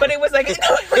 but it was it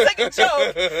was a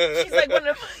joke. She's one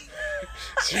of my.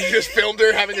 So you just filmed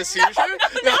her having a seizure?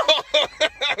 No.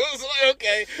 I was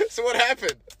okay. So what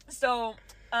happened? So,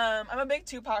 I'm a big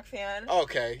Tupac fan.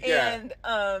 Okay, yeah.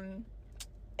 And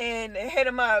and hit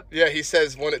him up. Yeah, he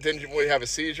says, didn't we have a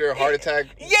seizure, a heart attack?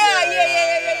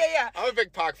 Yeah. I'm a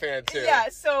big Pac fan, too. Yeah,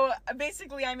 so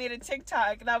basically I made a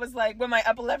TikTok that was like, when my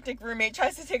epileptic roommate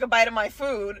tries to take a bite of my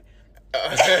food.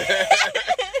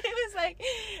 It was like,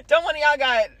 don't one of y'all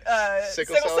got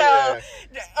sickle cell?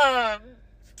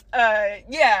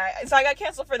 Yeah, so I got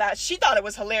canceled for that. She thought it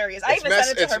was hilarious. I even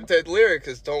said it to her. The lyric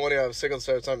is, don't want to have sickle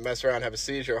cell, something, mess around, have a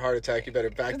seizure, a heart attack, you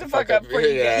better back the fuck up.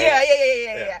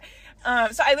 Yeah.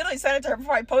 So I literally sent it to her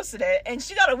before I posted it, and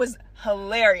she thought it was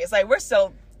hilarious. Like, we're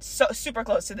still so super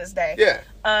close to this day. Yeah.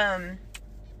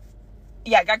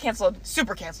 Yeah, I got canceled,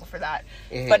 super canceled for that.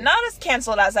 Mm-hmm. But not as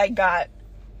canceled as I got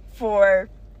for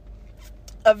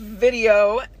a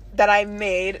video that I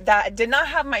made that did not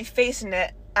have my face in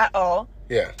it at all.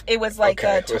 Yeah. It was like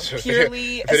a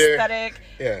purely aesthetic.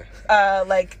 Yeah.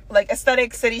 Like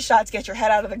aesthetic city shots, get your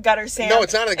head out of the gutter, Sam. No,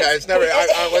 it's not the guy. It's never.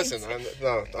 Listen.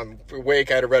 I'm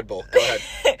awake. I had a Red Bull. Go ahead.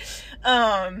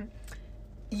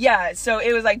 Yeah. So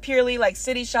it was like purely like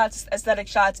city shots, aesthetic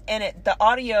shots, and the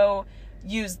audio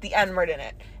used the N-word in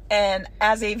it. And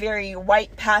as a very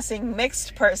white passing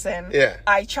mixed person, yeah,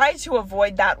 I tried to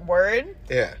avoid that word.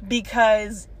 Yeah.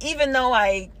 Because even though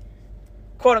I,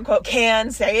 quote unquote,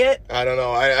 can say it, I don't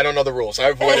know. I don't know the rules. I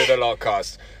avoid it at all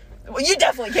costs. Well, you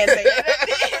definitely can't say it.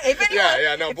 If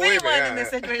anyone, believe me. In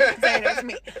this situation can say it, it's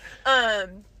me.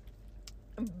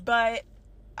 But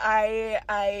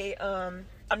I'm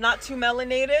not too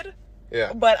melanated.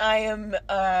 Yeah. But I am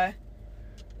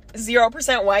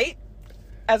 0% white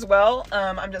as well.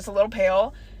 I'm just a little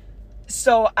pale.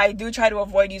 So I do try to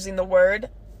avoid using the word.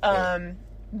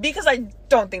 Because I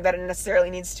don't think that it necessarily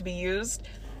needs to be used.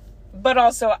 But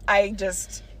also I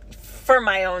just, for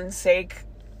my own sake,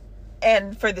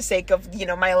 and for the sake of,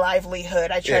 my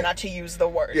livelihood, I try not to use the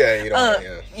word. Yeah, you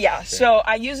don't. Yeah, so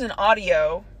I use an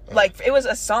audio. Like, it was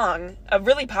a song, a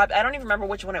really I don't even remember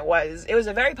which one it was. It was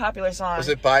a very popular song. Was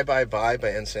it Bye Bye Bye by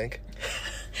NSYNC?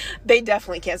 They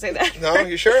definitely can't say that. No,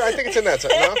 you sure? I think it's in that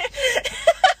song.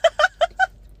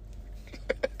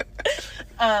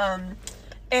 No?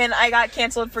 And I got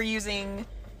canceled for using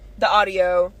the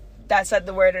audio that said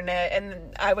the word in it,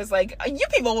 and I was like, you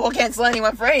people will cancel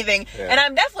anyone for anything. Yeah. And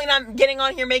I'm definitely not getting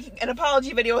on here making an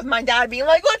apology video with my dad being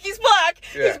like, look, he's black.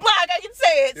 Yeah. He's black, I can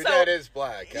say it. Your dad is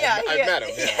black. Yeah, I've met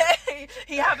him. Yeah.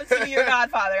 He happens to be your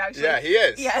godfather, actually. Yeah, he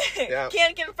is. Yeah.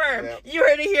 Can confirm. Yeah. You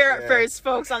heard it here first,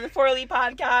 folks, on the 4Elite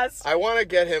podcast. I want to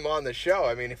get him on the show.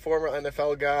 I mean, former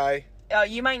NFL guy.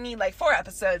 You might need like 4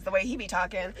 episodes the way he be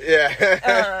talking.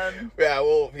 Yeah.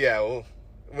 Well,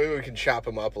 maybe we can chop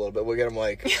him up a little bit. We'll get him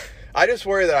like... I just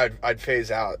worry that I'd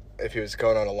phase out if he was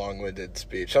going on a long-winded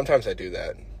speech. Sometimes I do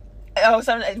that. Oh,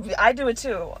 I do it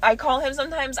too. I call him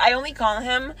sometimes. I only call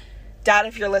him Dad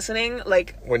if you're listening,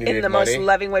 like when you in need the money? most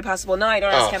loving way possible. No, I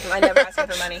don't ask him for. I never ask him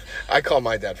for money. I call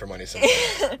my dad for money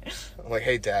sometimes. I'm like,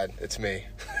 hey, Dad, it's me.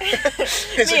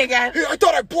 He's me again. Hey, I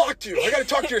thought I blocked you. I got to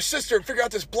talk to your sister and figure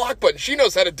out this block button. She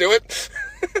knows how to do it.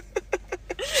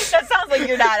 That sounds like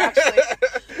your dad,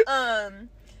 actually.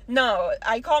 No,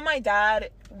 I call my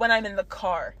dad when I'm in the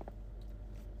car.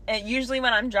 And usually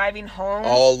when I'm driving home.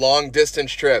 Oh, long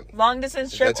distance trip. That's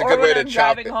a good way to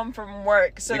driving home from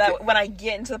work. So that when I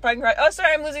get into the parking garage, oh,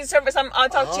 sorry, I'm losing service. I'll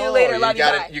talk to you later. Love you,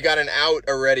 bye. You got an out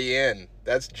already in.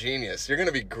 That's genius. You're going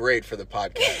to be great for the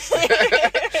podcast.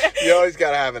 You always got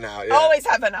to have an out. Yeah. Always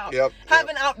have an out. Yep. Have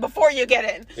an out before you get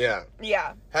in. Yeah.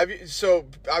 Yeah. So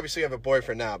obviously you have a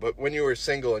boyfriend now, but when you were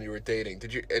single and you were dating,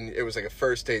 and it was like a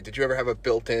first date, did you ever have a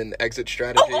built-in exit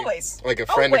strategy? Oh, always. Like a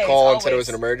friend to call and said it was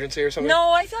an emergency or something?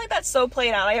 No, I feel like that's so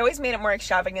played out. I always made it more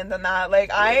extravagant than that.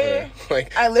 Like, I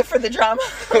live for the drama.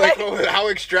 How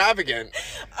extravagant?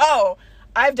 Oh,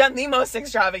 I've done the most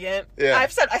extravagant. Yeah. I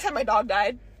said my dog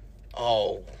died.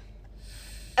 Oh.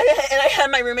 And I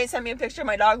had my roommate send me a picture of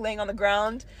my dog laying on the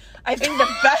ground. I think the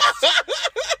best...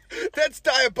 That's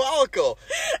diabolical.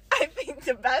 I think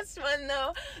the best one,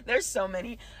 though... There's so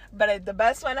many. But the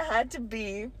best one had to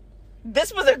be...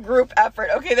 This was a group effort.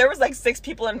 Okay, there was like 6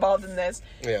 people involved in this.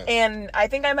 Yeah. And I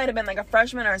think I might have been like a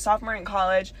freshman or a sophomore in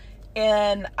college.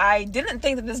 And I didn't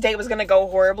think that this date was going to go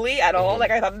horribly at all. Like,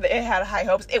 I thought that it had high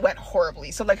hopes. It went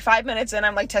horribly. So, like, 5 minutes in,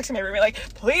 I'm, like, texting my roommate, like,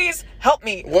 please help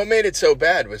me. What made it so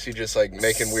bad? Was he just, like,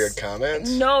 making weird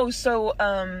comments? No, so,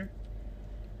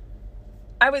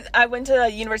 I went to the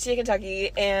University of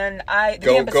Kentucky, and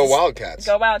Go Wildcats.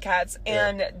 Go Wildcats.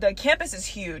 And the campus is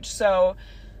huge. So,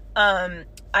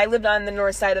 I lived on the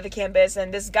north side of the campus,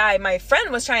 and this guy, my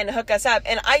friend, was trying to hook us up,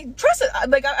 and I trusted,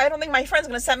 like, I don't think my friend's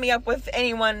going to set me up with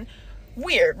anyone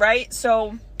weird, right?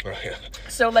 So,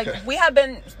 like, we have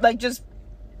been, like, just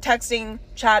texting,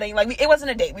 chatting, like, it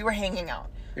wasn't a date, we were hanging out.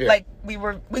 Yeah. Like, we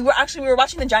were watching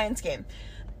the Giants game,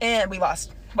 And we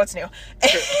lost. What's new?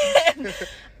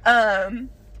 And,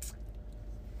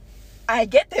 I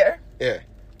get there. Yeah.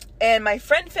 And my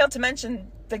friend failed to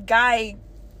mention the guy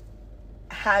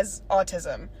has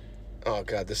autism. Oh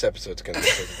God, this episode's gonna be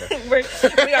so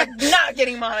We are not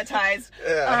getting monetized.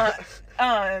 Yeah.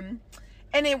 And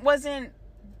it wasn't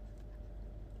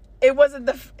he was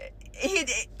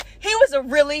a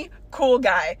really cool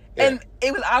guy. Yeah. And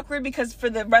it was awkward because for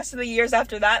the rest of the years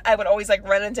after that, I would always like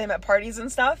run into him at parties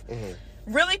and stuff. Mm-hmm.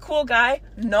 Really cool guy,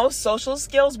 no social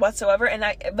skills whatsoever. And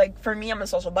I, like, for me, I'm a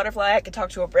social butterfly. I could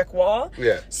talk to a brick wall.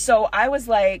 Yeah. So I was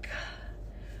like,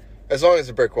 As long as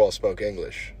the brick wall spoke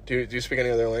English. Do you speak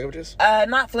any other languages?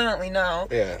 not fluently, no.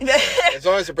 Yeah. As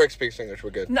long as the brick speaks English,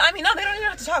 we're good. No, I mean, no, they don't even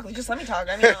have to talk. Just let me talk.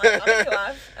 I mean, I'll make you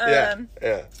laugh.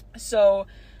 Yeah. So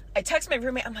I text my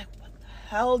roommate. I'm like, what the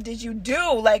hell did you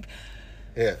do? Like,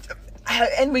 Yeah.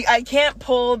 I can't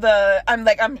pull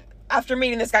after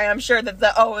meeting this guy, I'm sure that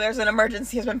there's an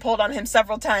emergency has been pulled on him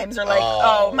several times, or like,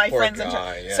 my poor friend's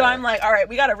guy, in. yeah. So I'm like, all right,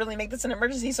 we got to really make this an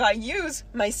emergency. So I use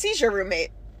my seizure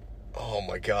roommate. Oh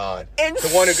my God. And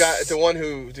The one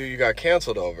who you got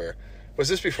canceled over. Was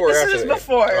this before or This after? was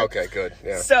before. Okay, good.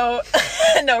 Yeah. So,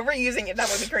 no, reusing it, that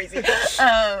would be crazy.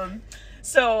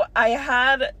 So I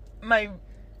had my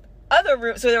other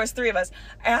room, so there was 3 of us.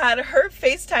 I had her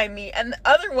FaceTime me, and the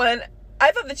other one,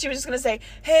 I thought that she was just going to say,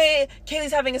 hey,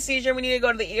 Kaylee's having a seizure, we need to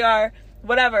go to the ER,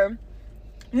 whatever.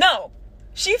 No.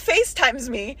 She FaceTimes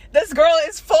me. This girl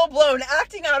is full-blown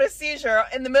acting out a seizure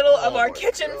in the middle of our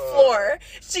kitchen floor.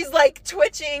 She's, like,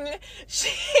 twitching.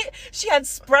 She had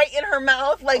Sprite in her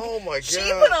mouth. Like, oh my God. She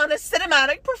put on a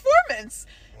cinematic performance.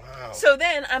 Wow. So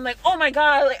then I'm like, oh my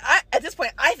God. Like, at this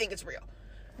point, I think it's real.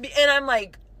 And I'm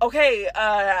like, okay,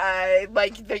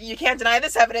 you can't deny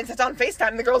this evidence. It's on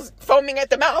FaceTime. The girl's foaming at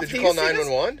the mouth. Did you call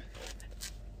 911?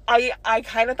 I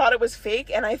kind of thought it was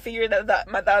fake, and I figured that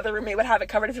the other roommate would have it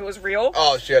covered if it was real.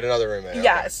 Oh, she had another roommate.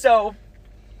 Yeah, Okay. so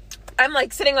I'm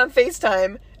like sitting on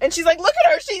FaceTime, and she's like, look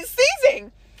at her, she's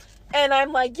seizing. And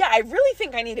I'm like, yeah, I really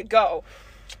think I need to go.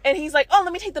 And he's like, oh,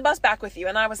 let me take the bus back with you.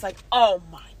 And I was like, oh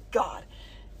my God.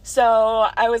 So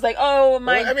I was like, oh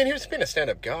my. Well, I mean, he was being a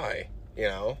stand-up guy, you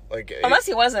know? Like, unless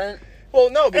he wasn't.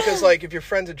 Well, no, because, like, if your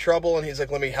friend's in trouble and he's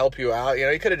like, let me help you out, you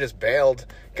know, he could have just bailed,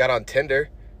 got on Tinder,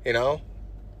 you know?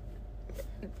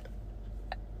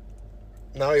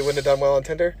 No, he wouldn't have done well on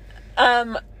Tinder? I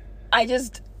feel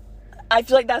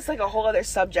like that's like a whole other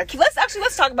subject.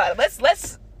 Let's talk about it.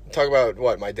 Let's Talk about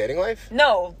what, my dating life?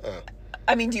 No. Oh.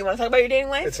 I mean, do you want to talk about your dating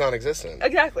life? It's non-existent.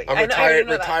 Exactly. I'm I retired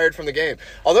know that. retired from the game.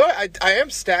 Although I am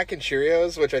stacking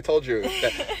Cheerios, which I told you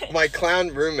that my clown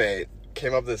roommate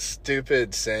came up with this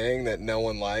stupid saying that no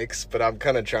one likes, but I'm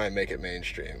gonna try and make it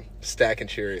mainstream. Stacking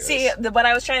Cheerios. See, what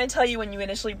I was trying to tell you when you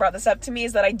initially brought this up to me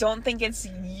is that I don't think it's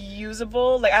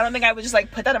usable. Like, I don't think I would just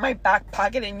like put that in my back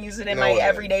pocket and use it in my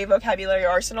everyday vocabulary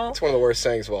arsenal. It's one of the worst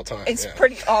sayings of all time. It's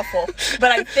pretty awful.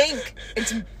 But I think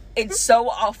it's so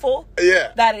awful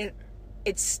that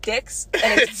it sticks,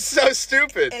 and it's so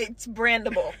stupid. It's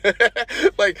brandable.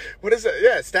 Like, what is it?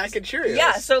 Yeah, stacking Cheerios.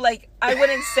 Yeah, so like I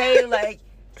wouldn't say like,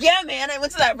 yeah, man, I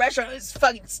went to that restaurant, it was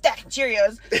fucking stacking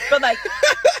Cheerios. But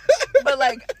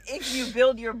like if you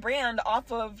build your brand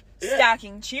off of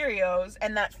stacking Cheerios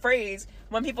and that phrase,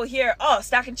 when people hear, oh,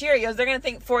 stacking Cheerios, they're gonna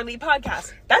think 4 Lead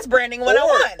Podcast. That's branding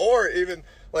 101. Or even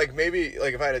like maybe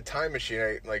like if I had a time machine,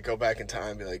 I like go back in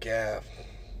time and be like,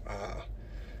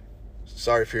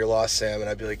 sorry for your loss, Sam. And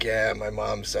I'd be like, yeah, my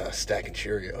mom's stacking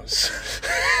Cheerios.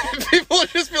 People would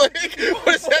just be like, what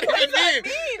does that even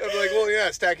mean? I'd be like, well, yeah,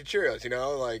 stacking Cheerios, you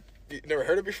know? Like, you never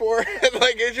heard it before?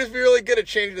 Like, it'd just be really good at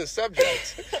changing the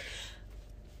subject.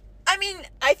 I mean,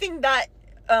 I think that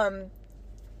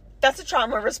that's a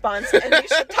trauma response, and you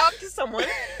should talk to someone.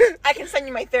 I can send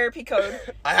you my therapy code.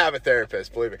 I have a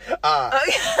therapist, believe me.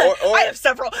 I have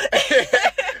several.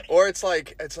 Or it's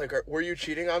like, were you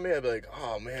cheating on me? I'd be like,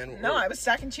 oh man. No, I was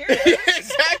stacking Cheerios.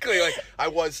 Exactly. Like, I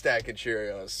was stacking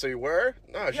Cheerios. So you were?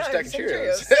 No, I was just stacking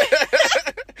Cheerios.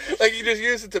 Like, you just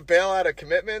use it to bail out of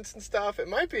commitments and stuff. It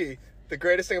might be the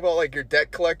greatest thing about, like, your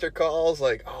debt collector calls.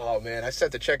 Like, oh man, I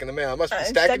sent the check in the mail. I must be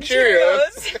stacking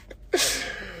Cheerios.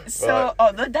 So,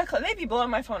 the debt collector, they'd be blowing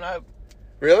my phone up.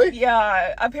 Really?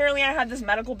 Yeah. Apparently I had this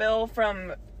medical bill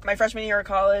from my freshman year of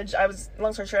college.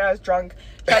 Long story short, I was drunk.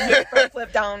 Tried to do a front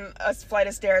flip down a flight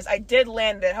of stairs. I did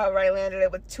land it, however, I landed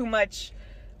it with too much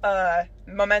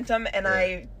momentum, and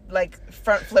I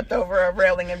front flipped over a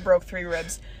railing and broke 3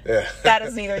 ribs. Yeah. That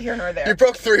is neither here nor there. You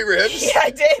broke 3 ribs? Yeah, I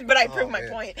did, but I proved my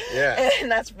point. Yeah.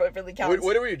 And that's what really counts.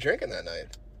 What were you drinking that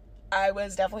night? I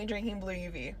was definitely drinking Blue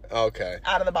UV. Okay.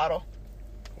 Out of the bottle.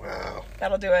 Wow.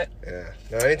 That'll do it. Yeah.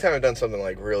 No, anytime I've done something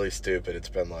like really stupid, it's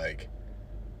been like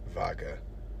vodka.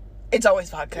 It's always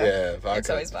vodka. Yeah, vodka. It's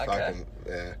always vodka.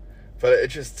 Yeah, but it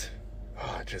just,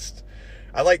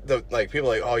 I like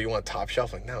people are like, oh, you want top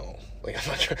shelf? Like, no, like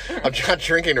I'm not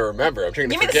drinking to remember. I'm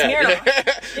drinking to Give me forget.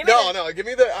 the Smirnoff. No, give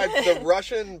me the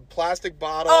Russian plastic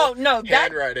bottle. Oh no,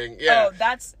 handwriting. Yeah. Oh,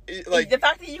 that's like the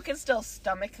fact that you can still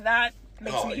stomach that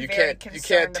makes me very concerned. You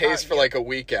can't taste for like a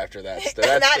week after that. That's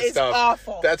that the is stuff.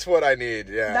 awful. That's what I need.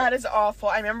 Yeah. That is awful.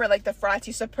 I remember like the frats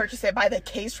used to purchase it by the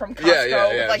case from Costco Yeah. with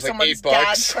like It's like someone's $8.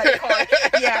 dad's credit card.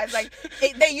 Yeah, it's like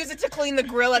they use it to clean the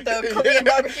grill at the Korean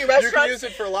barbecue restaurant. You can use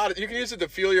it for you can use it to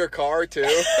fuel your car too.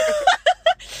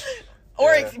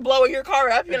 Or blow your car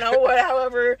up,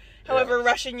 however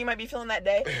Russian you might be feeling that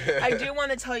day. I do want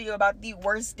to tell you about the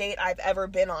worst date I've ever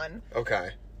been on.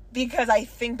 Okay. Because I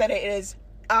think that it is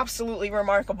absolutely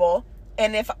remarkable.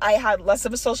 And if I had less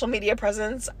of a social media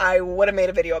presence, I would have made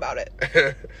a video about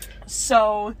it.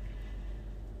 So,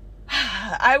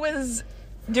 I was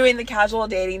doing the casual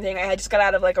dating thing. I had just got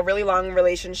out of like a really long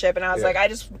relationship, and I was like, I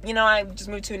just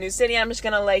moved to a new city. I'm just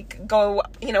gonna like go,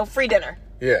 free dinner.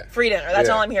 Yeah. Free dinner. That's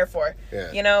all I'm here for.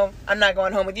 Yeah. I'm not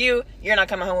going home with you. You're not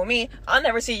coming home with me. I'll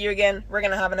never see you again. We're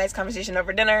gonna have a nice conversation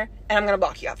over dinner, and I'm gonna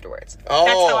block you afterwards. Oh.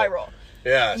 That's how I roll.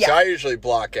 Yeah. So I usually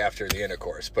block after the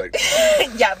intercourse, but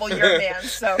yeah, well, you're a man,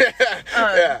 so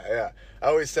yeah. I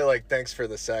always say like thanks for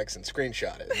the sex and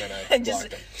screenshot it, and then I block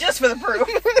them. Just for the proof.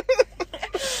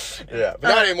 Yeah, but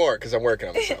not anymore because I'm working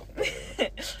on myself.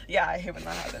 Yeah, I hate when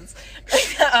that happens.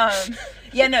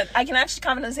 No, I can actually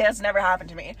confidently say that's never happened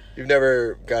to me. You've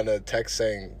never gotten a text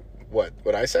saying what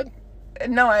I said?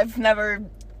 No, I've never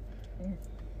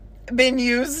been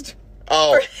used.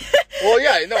 Oh, well,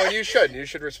 yeah, no, you should. You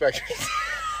should respect yourself.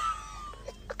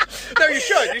 No, you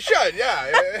should,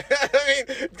 yeah. I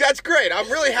mean, that's great. I'm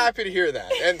really happy to hear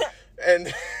that.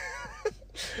 And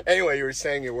anyway, you were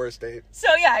saying your worst date. So,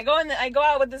 yeah, I go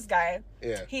out with this guy.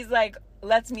 Yeah. He's like,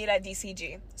 let's meet at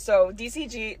DCG. So,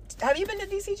 DCG, have you been to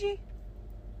DCG?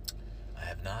 I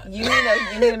have not. You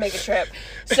need to make a trip.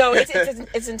 So it's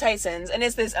in Tysons, and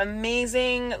it's this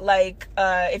amazing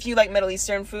if you like Middle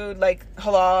Eastern food, like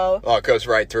halal. Oh, it goes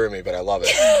right through me, but I love it.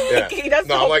 Yeah. That's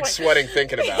the I'm whole like point. sweating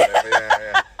thinking about it. But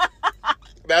yeah.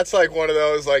 That's like one of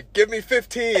those like, give me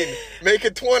 15, make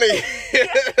it 20.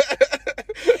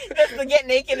 That's the get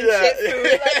naked and shit food.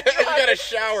 Like, you got a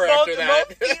shower after that.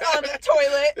 Both feet on the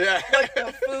toilet. Yeah. But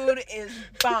the food is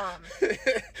bomb.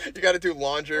 You got to do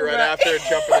laundry right after and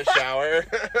jump in the shower.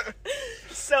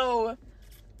 So,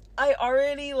 I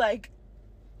already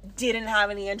didn't have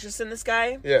any interest in this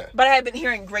guy. Yeah. But I had been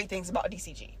hearing great things about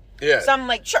DCG. Yeah. So I'm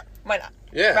like, sure, why not?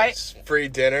 Yeah. Right? It's free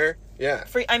dinner. Yeah.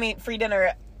 Free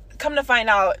dinner. Come to find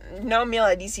out, no meal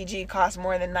at DCG costs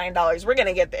more than $9. We're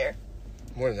gonna get there.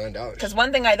 More than $9. Because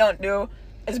one thing I don't do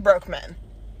is broke men.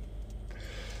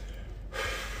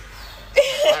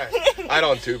 I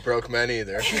don't do broke men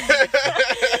either.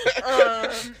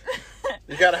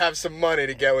 You gotta have some money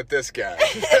to get with this guy.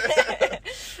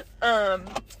 No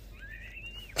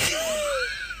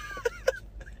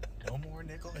more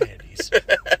nickel handies.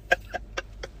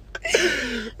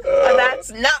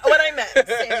 That's not what I meant,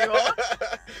 Samuel.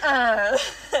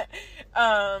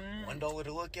 $1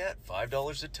 to look at,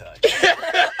 $5 to touch.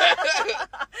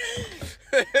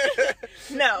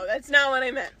 No, that's not what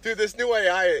I meant. Dude, this new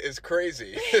AI is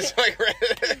crazy. It's like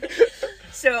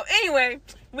So anyway,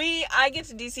 I get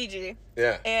to DCG.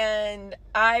 Yeah. And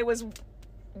I was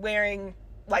wearing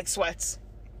sweats.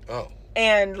 Oh.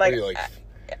 And What are you,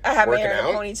 I had my working hair in a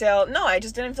out? ponytail. No, I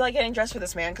just didn't feel like getting dressed for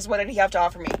this man because what did he have to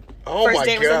offer me? Oh First my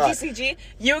date God. was at DCG.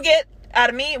 You get out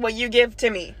of me what you give to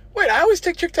me. Wait, I always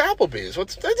take chick to Applebee's.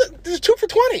 This is 2 for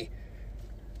 $20.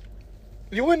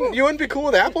 You wouldn't be cool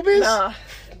with Applebee's? Nah.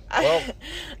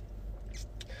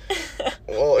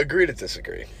 Well, agree to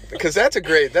disagree. Because that's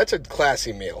a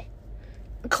classy meal.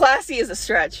 Classy is a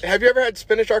stretch. Have you ever had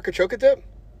spinach artichoke dip?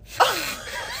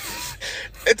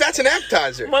 That's an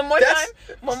appetizer. One more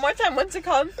time. What's it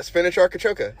called? A spinach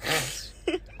artichoke.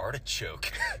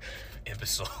 Artichoke.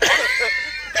 Imbecile.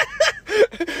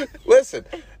 Listen,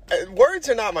 words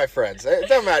are not my friends. It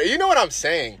doesn't matter. You know what I'm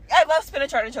saying. I love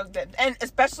spinach artichoke dip, and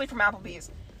especially from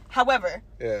Applebee's. However,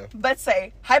 Yeah. let's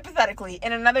say, hypothetically,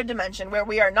 in another dimension where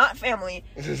we are not family,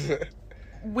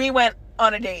 we went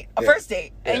on a date, first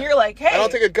date, and you're like, hey, I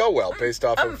don't think it'd go well based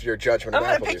off of your judgment I'm of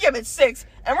going to Applebee's. pick you up at 6,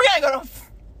 and we're going to go to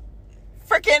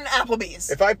frickin' Applebee's.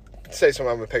 If I say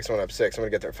someone I'm going to pick someone up 6, I'm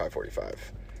going to get there at 5:45.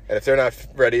 And if they're not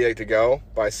ready to go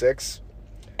by 6...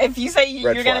 If you say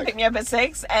you're Red going to flag. pick me up at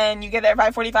 6 and you get there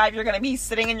at 5:45, you're going to be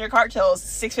sitting in your car till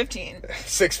 6:15.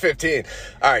 6:15.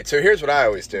 All right, so here's what I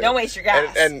always do. Don't waste your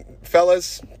gas. And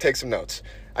fellas, take some notes.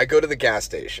 I go to the gas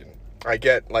station. I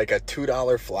get like a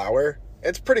 $2 flour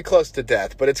It's pretty close to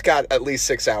death, but it's got at least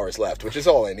 6 hours left, which is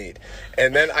all I need.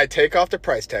 And then I take off the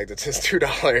price tag that says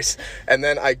 $2, and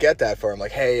then I get that for him,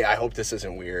 like, hey, I hope this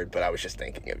isn't weird, but I was just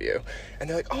thinking of you. And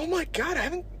they're like, oh my God, I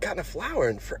haven't gotten a flower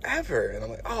in forever. And I'm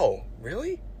like, oh,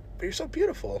 really? But you're so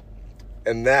beautiful.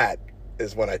 And that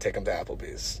is when I take them to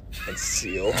Applebee's and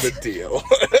seal the deal.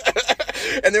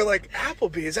 And they're like,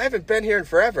 Applebee's? I haven't been here in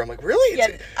forever. I'm like, really?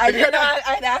 Yeah,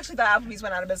 I actually thought Applebee's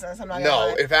went out of business. I'm not gonna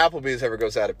lie. If Applebee's ever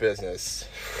goes out of business,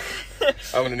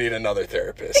 I'm gonna need another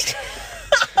therapist.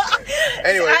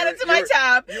 Anyway, add it to my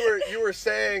tab. You were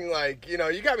saying, like, you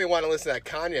got me wanting to listen to that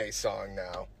Kanye song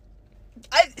now.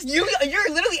 You're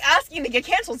literally asking to get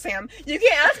canceled, Sam. You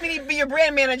can't ask me to be your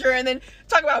brand manager and then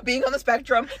talk about being on the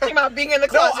spectrum, talk about being in the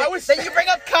closet. Then you bring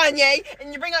up Kanye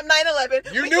and you bring up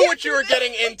 9/11. You knew what you were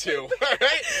getting into,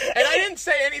 right? And I didn't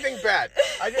say anything bad.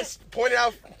 I just pointed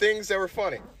out things that were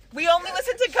funny. We only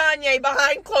listen to Kanye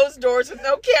behind closed doors with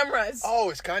no cameras. Oh,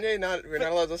 is Kanye not? We're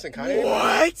not allowed to listen to Kanye anymore?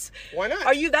 What? Why not?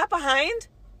 Are you that behind?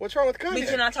 What's wrong with Kanye? We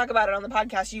cannot talk about it on the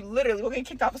podcast. You literally will get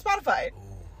kicked off of Spotify.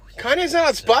 Kanye's not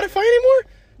on Spotify anymore?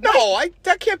 No,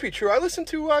 that can't be true. I listened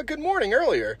to Good Morning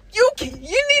earlier. You need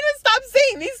to stop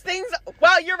saying these things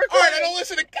while you're recording. All right, I don't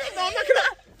listen to... No, I'm not going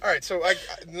to... All right, so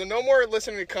no more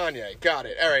listening to Kanye. Got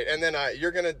it. All right, and then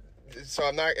you're going to... So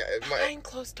I'm not... Behind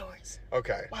closed doors.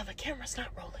 Okay. While the camera's not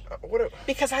rolling.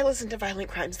 Because I listened to Violent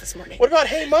Crimes this morning. What about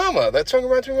Hey Mama? That song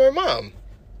reminds me of my mom.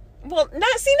 Well, now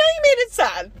you made it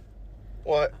sad.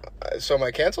 What? So am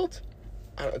I canceled?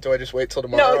 Do I just wait till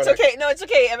tomorrow? No, it's okay.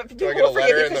 Do I get a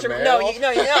letter in the mail? No.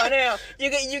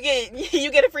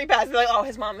 You get a free pass. They're like, oh,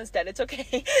 his mom is dead. It's okay.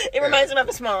 It reminds him of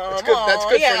his mom. That's good. That's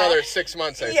good for another 6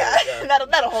 months. I think. Yeah.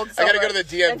 That'll hold. I gotta go to the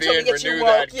DMV and renew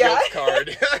that guilt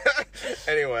card.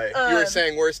 Anyway, you were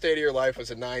saying worst day of your life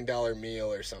was a $9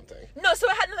 meal or something. No, so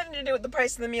it had nothing to do with the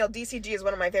price of the meal. DCG is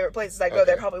one of my favorite places. I go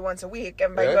there probably once a week,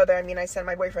 and by go there I mean I send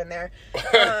my boyfriend there.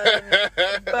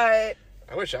 But.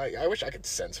 I wish I could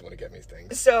send someone to get me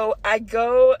things. So I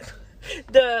go,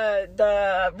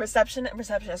 the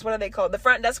receptionist. What are they called? The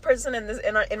front desk person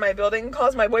in my building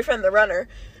calls my boyfriend the runner,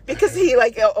 because he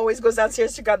always goes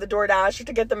downstairs to grab the DoorDash or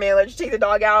to get the mailer to take the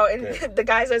dog out, and the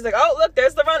guy's always like, oh look,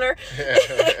 there's the runner.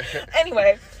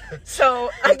 Anyway,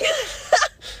 so I get,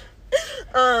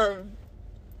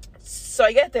 so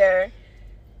I get there,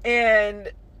 and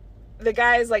the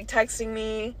guy's texting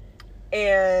me,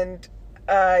 and.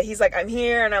 He's like, I'm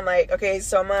here, and I'm like, okay,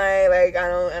 so am I,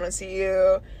 I don't see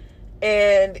you,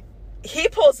 and he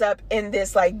pulls up in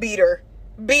this, beater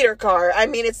car. I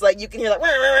mean, it's you can hear,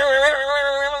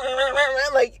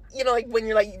 when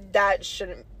you're that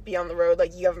shouldn't be on the road,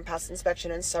 you haven't passed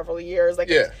inspection in several years,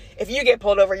 if you get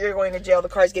pulled over, you're going to jail, the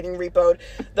car's getting repoed,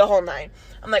 the whole nine.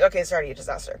 I'm like, okay, sorry,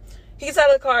 disaster. He gets out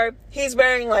of the car, he's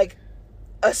wearing,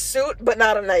 a suit, but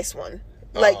not a nice one.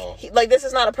 This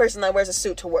is not a person that wears a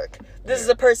suit to work. This is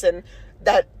a person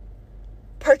that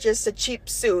purchased a cheap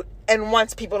suit and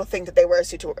wants people to think that they wear a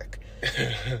suit to work.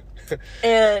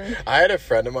 And I had a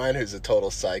friend of mine who's a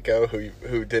total psycho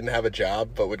who didn't have a job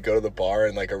but would go to the bar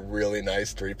in a really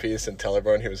nice 3-piece and tell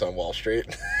everyone he was on Wall Street.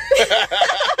 And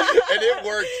it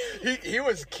worked. He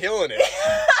was killing it.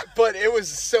 But it was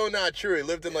so not true. He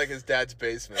lived in his dad's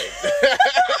basement.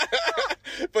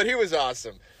 But he was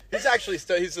awesome. He's actually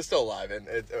still alive, and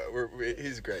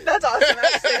he's great. That's awesome.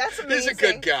 Actually, that's amazing. He's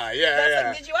a good guy.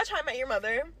 Yeah. Did you watch How I Met Your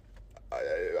Mother?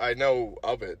 I know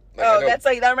of it. That's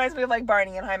that reminds me of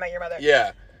Barney and How I Met Your Mother.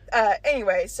 Yeah.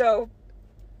 Anyway, so,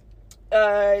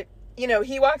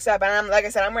 he walks up, and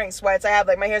I'm wearing sweats. I have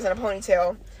my hair's in a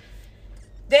ponytail.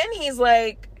 Then he's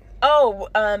like, oh,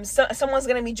 someone's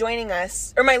gonna be joining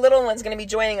us, or my little one's gonna be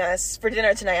joining us for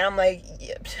dinner tonight. And I'm like,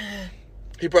 yep.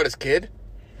 He brought his kid?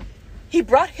 He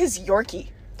brought his Yorkie.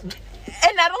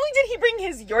 And not only did he bring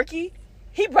his Yorkie,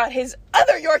 he brought his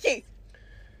other Yorkie.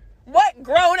 What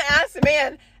grown-ass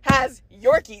man has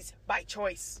Yorkies by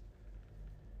choice?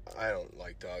 I don't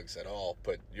like dogs at all,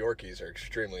 but Yorkies are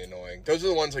extremely annoying. Those are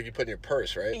the ones you put in your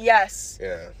purse, right? Yes.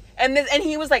 Yeah. And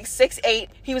he was 6'8".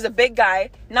 He was a big guy.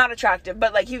 Not attractive,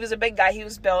 but he was a big guy. He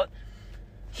was built.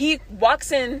 He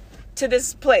walks in to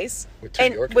this place with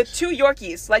two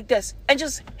Yorkies like this, and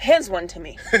just hands one to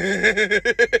me. And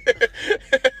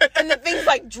the thing's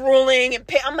drooling and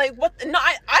I'm like, what? No,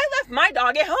 I left my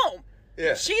dog at home.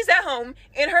 Yeah. She's at home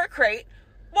in her crate.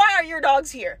 Why are your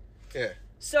dogs here? Yeah.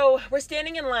 So we're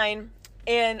standing in line,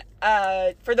 and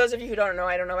for those of you who don't know,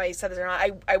 I don't know why you said this or not,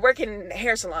 I work in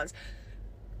hair salons.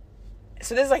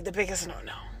 So this is the biggest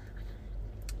no-no.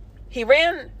 He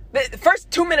ran, the first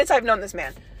 2 minutes I've known this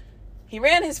man, he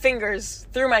ran his fingers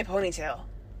through my ponytail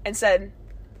and said,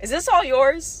 is this all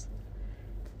yours?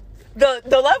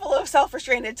 the level of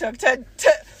self-restraint it took to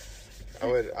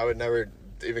I would never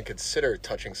even consider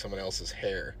touching someone else's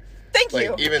hair. thank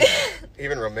Like, you.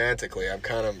 even romantically, I'm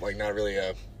kind of, like, not really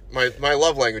my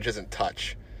love language isn't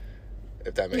touch,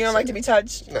 if that makes sense. You don't like to be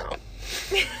touched? No.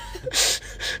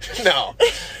 No.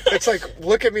 It's like,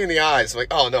 look at me in the eyes. I'm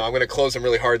like, oh, no, I'm going to close them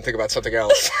really hard and think about something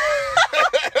else.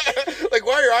 Like,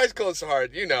 why are your eyes closed so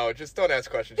hard? You know, just don't ask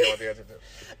questions you want the answer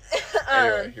to.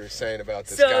 Anyway, you were saying about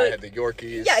this guy had the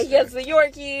Yorkies. Yeah, he has the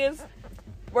Yorkies.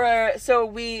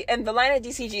 And the line at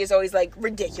DCG is always, like,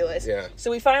 ridiculous. Yeah. So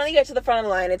we finally get to the front of the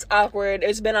line. It's awkward.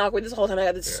 It's been awkward this whole time. I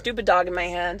got this stupid dog in my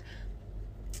hand.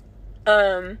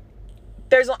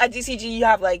 There's at DCG you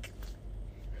have, like,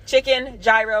 chicken,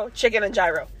 gyro, chicken, and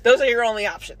gyro. Those are your only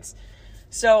options.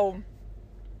 So,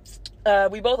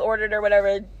 we both ordered or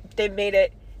whatever. They made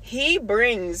it. He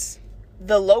brings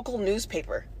the local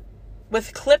newspaper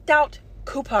with clipped out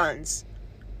coupons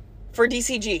for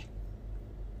DCG.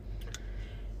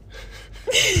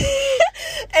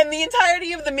 And the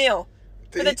entirety of the meal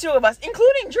for the two of us,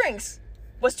 including drinks,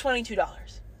 was $22.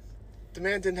 The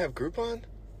man didn't have Groupon?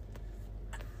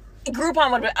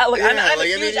 Groupon would be, look, Yeah, I'm like,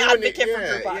 a I mean, huge you advocate wouldn't- for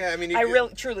yeah, Groupon. yeah, I mean, I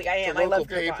really, truly, I am. The I local love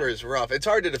Groupon. paper is rough. It's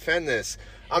hard to defend this.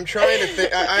 I'm trying to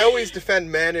think. I always defend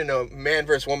men in a man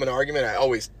versus woman argument. I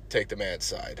always take the man's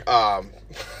side,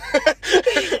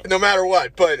 no matter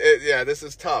what. But this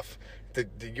is tough. The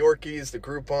Yorkies, the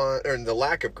Groupon, or the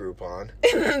lack of Groupon,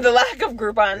 The lack of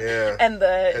Groupon, yeah, and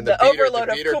the overload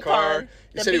of beater coupon, car.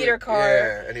 You said beater car,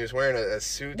 yeah, and he was wearing a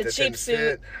suit the that cheap didn't suit.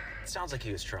 fit. Sounds like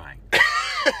he was trying.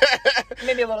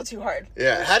 Maybe a little too hard.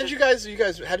 Yeah, how did you guys?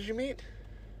 How did you meet?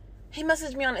 He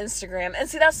messaged me on Instagram, and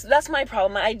see, that's my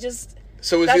problem.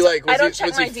 So was he like? I don't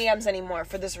check my DMs anymore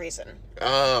for this reason.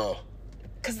 Oh.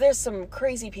 Because there's some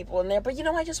crazy people in there, but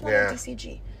I just want a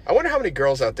DCG. I wonder how many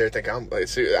girls out there think I'm like.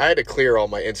 See, I had to clear all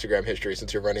my Instagram history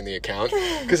since you're running the account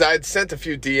because I had sent a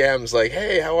few DMs like,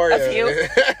 "Hey, how are you?" A few?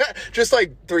 Just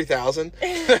like 3,000.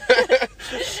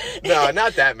 No,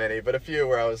 not that many, but a few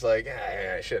where I was like,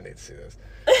 I shouldn't need to see this.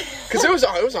 Because it was.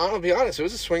 I'll be honest, it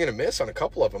was a swing and a miss on a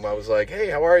couple of them. I was like,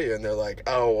 "Hey, how are you?" And they're like,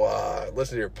 "Oh,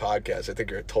 listen to your podcast. I think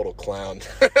you're a total clown."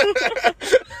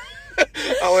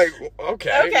 I'm like,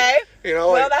 okay. You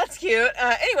know, well, like, that's cute.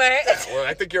 Anyway. well,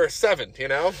 I think you're a 7, you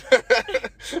know?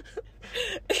 That's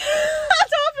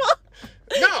awful.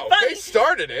 No, Funny. they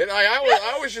started it.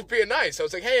 I was just being nice. I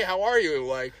was like, hey, how are you?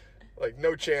 Like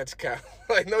no chance,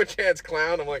 like, no chance,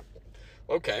 clown. I'm like,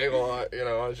 okay, well, I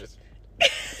was just,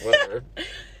 whatever.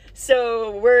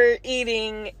 So we're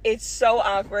eating. It's so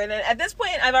awkward. And at this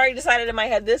point, I've already decided in my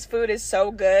head, this food is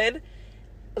so good.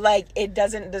 Like, it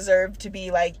doesn't deserve to be,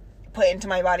 like, put into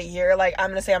my body here. Like,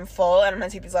 I'm gonna say I'm full, and I'm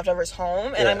gonna take these leftovers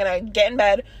home, and I'm gonna get in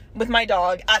bed with my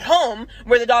dog at home,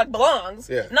 where the dog belongs,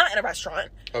 not in a restaurant.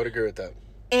 I would agree with that.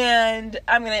 And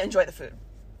I'm gonna enjoy the food.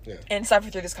 Yeah. And suffer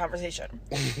through this conversation.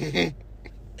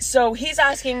 So he's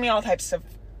asking me all types of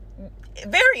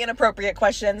very inappropriate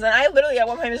questions, and I literally at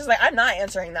one point was just like, I'm not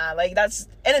answering that. Like, that's...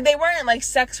 And they weren't, like,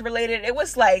 sex-related. It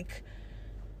was, like...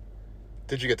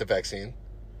 Did you get the vaccine?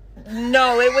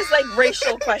 No, it was, like,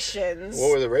 racial questions.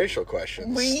 What were the racial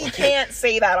questions? We can't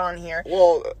say that on here.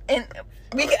 Well... And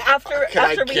we after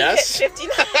we hit 59...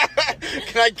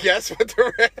 Can I guess what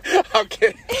the...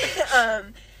 Okay.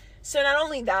 So not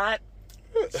only that,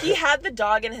 he had the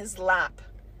dog in his lap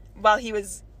while he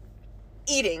was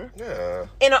eating. Yeah.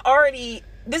 In a already...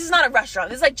 This is not a restaurant.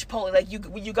 This is like Chipotle. Like, you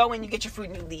go in, you get your food,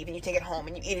 and you leave, and you take it home,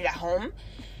 and you eat it at home.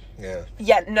 Yeah.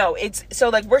 Yeah, no, it's... So,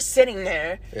 like, we're sitting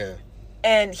there. Yeah.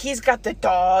 And he's got the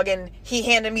dog, and he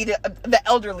handed me the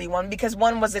elderly one because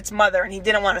one was its mother, and he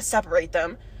didn't want to separate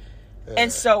them. Yeah.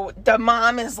 And so the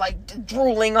mom is, like,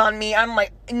 drooling on me. I'm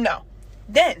like, no.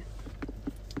 Then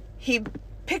he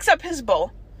picks up his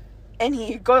bowl, and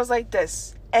he goes like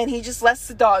this, and he just lets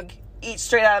the dog eat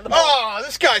straight out of the bowl. Oh,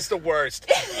 this guy's the worst.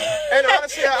 And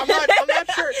honestly, I'm not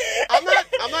sure.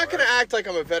 I'm not gonna act like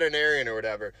I'm a veterinarian or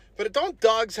whatever. But don't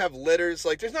dogs have litters?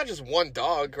 Like, there's not just one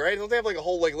dog, right? Don't they have like a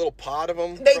whole like little pod of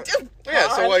them? They do. Yeah.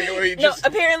 So like, he just... No,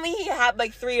 apparently he had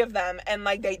like 3 of them, and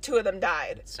like 2 of them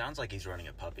died. Sounds like he's running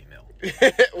a puppy mill.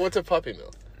 What's a puppy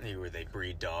mill? Where they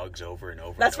breed dogs over and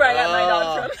over. That's and where over. I got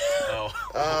my dog from.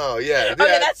 Oh yeah.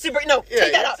 Okay, that's super. No, yeah,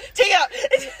 take that out. Take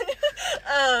it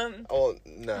out. Oh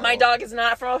no. My dog is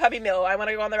not from a puppy mill. I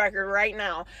want to go on the record right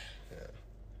now.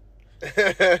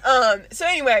 Yeah. So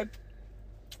anyway,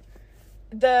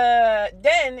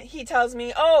 then he tells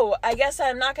me, "Oh, I guess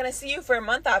I'm not gonna see you for a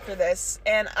month after this."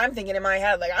 And I'm thinking in my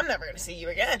head, like, I'm never gonna see you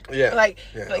again. Yeah. Like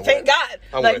thank God.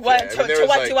 Like, what? To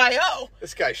what do I owe?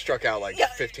 This guy struck out like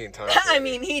 15 times. I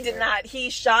mean, he did not. He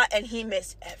shot and he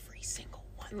missed every single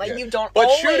one. Like, you don't. But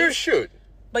always... shooters shoot.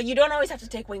 But you don't always have to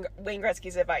take Wayne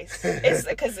Gretzky's advice. It's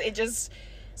because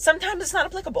sometimes it's not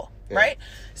applicable, right?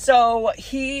 So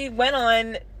he went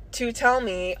on to tell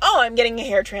me, oh, I'm getting a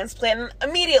hair transplant. And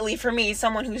immediately for me,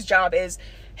 someone whose job is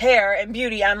hair and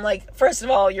beauty, I'm like, first of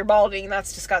all, you're balding.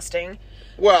 That's disgusting.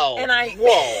 Well, And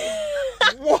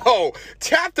whoa,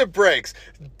 tap the brakes.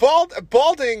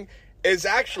 Balding is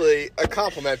actually a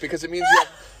compliment because it means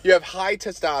you have high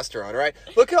testosterone, right?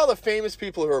 Look at all the famous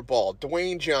people who are bald.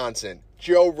 Dwayne Johnson,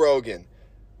 Joe Rogan,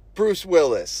 Bruce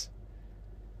Willis,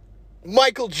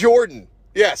 Michael Jordan.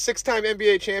 Yeah, 6-time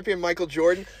NBA champion Michael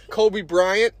Jordan. Kobe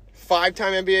Bryant,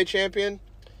 5-time NBA champion.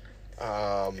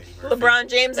 LeBron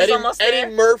James is almost there.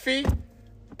 Eddie Murphy,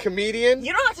 comedian.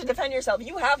 You don't have to defend yourself.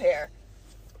 You have hair.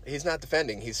 He's not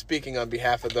defending. He's speaking on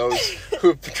behalf of those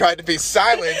who've tried to be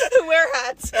silent. Who wear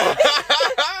hats.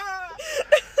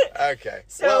 Okay.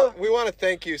 So- well, we want to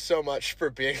thank you so much for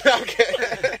being...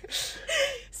 Okay.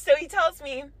 So he tells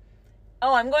me,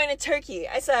 oh, I'm going to Turkey.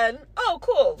 I said, oh,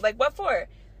 cool. Like, what for?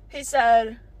 He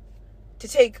said, to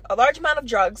take a large amount of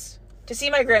drugs, to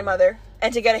see my grandmother,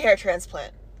 and to get a hair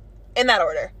transplant. In that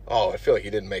order. Oh, I feel like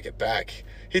he didn't make it back.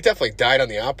 He definitely died on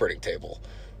the operating table.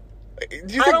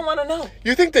 I don't want to know.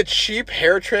 You think the cheap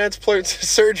hair transplant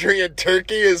surgery in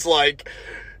Turkey is like...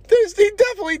 He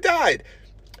definitely died.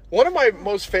 One of my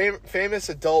most famous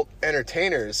adult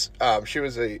entertainers, she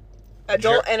was a...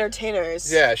 Adult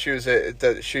entertainers. Yeah, she was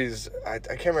I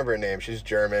can't remember her name. She's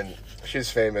German. She's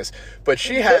famous. But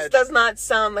she had... This does not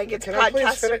sound like it's Can I please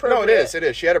podcast finish? appropriate. No, it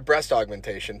is. She had a breast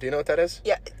augmentation. Do you know what that is?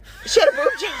 Yeah. She had a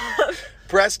boob job.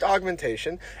 Breast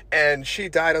augmentation, and she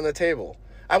died on the table.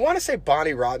 I want to say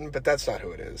Bonnie Rotten, but that's not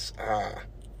who it is.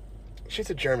 She's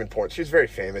a German porn. She's very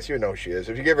famous. You know who she is.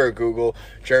 If you give her a Google,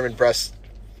 German breast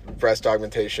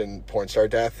augmentation porn star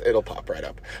death, it'll pop right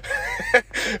up.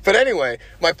 But anyway,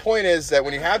 my point is that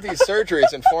when you have these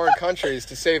surgeries in foreign countries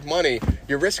to save money,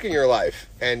 you're risking your life,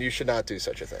 and you should not do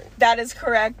such a thing. That is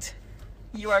correct.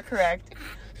 You are correct.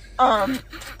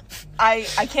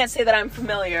 I can't say that I'm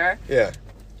familiar, Yeah.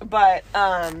 but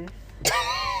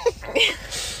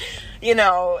you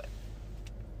know,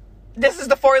 this is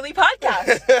the 4 Lee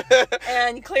podcast,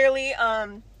 and clearly,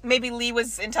 maybe Lee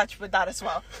was in touch with that as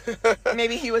well.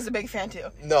 Maybe he was a big fan too.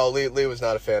 No, Lee was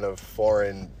not a fan of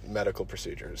foreign medical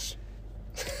procedures.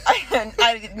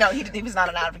 No, he was not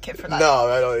an advocate for that. No,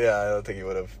 I don't think he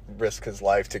would have risked his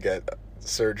life to get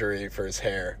surgery for his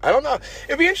hair. I don't know.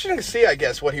 It'd be interesting to see, I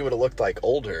guess, what he would have looked like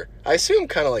older. I assume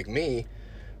kind of like me,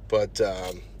 but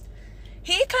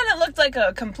He kind of looked like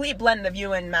a complete blend of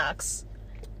you and Max.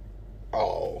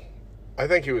 I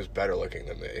think he was better looking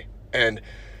than me. And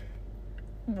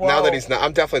Whoa. now that he's not,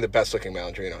 I'm definitely the best looking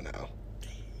Malandrino now.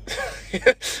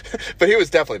 But he was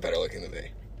definitely better looking than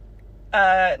me.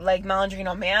 Like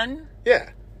Malandrino man?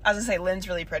 Yeah. I was gonna say Lynn's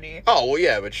really pretty. Oh, well,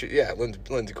 yeah, but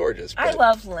Lynn's gorgeous. I but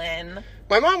love Lynn.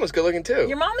 My mom was good looking too.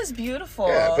 Your mom is beautiful.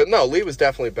 Yeah, but no, Lee was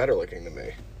definitely better looking than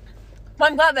me. Well,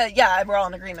 I'm glad that, we're all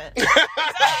in agreement.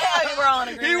 We're all in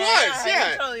agreement. He was,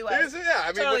 yeah. He totally was. He was, yeah. I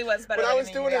mean, totally was better when I was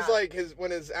looking than doing you,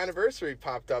 when his anniversary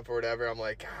popped up or whatever, I'm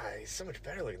like, God, he's so much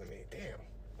better looking than me. Damn.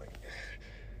 Like,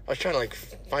 I was trying to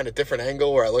find a different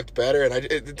angle where I looked better, and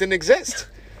it didn't exist.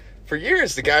 For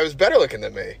years, the guy was better looking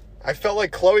than me. I felt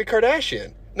like Khloe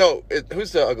Kardashian. No,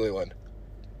 who's the ugly one?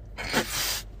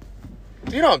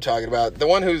 You know what I'm talking about. The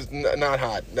one who's not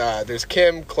hot. There's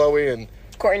Kim, Khloe, and...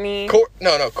 Courtney.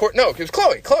 No, it was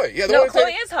Khloe. Khloe. Yeah,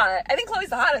 Khloe is hot. I think Khloe's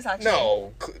the hottest, actually.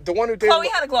 No, the one who dated... Khloe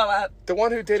had a glow up. The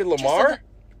one who dated Lamar?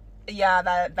 Yeah,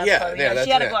 that's Khloe. Yeah,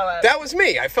 she had a glow up. That was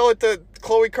me. I felt like the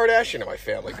Khloe Kardashian of my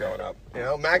family growing up. You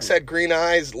know, Max had green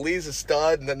eyes, Lee's a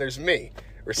stud, and then there's me.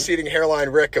 Receding hairline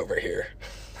Rick over here.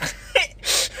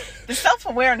 The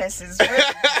self-awareness is really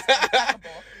impeccable.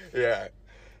 Yeah.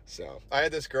 So, I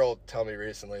had this girl tell me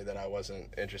recently that I wasn't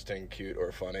interesting, cute,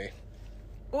 or funny.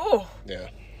 Ooh. Yeah.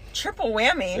 Triple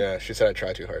whammy. Yeah, she said I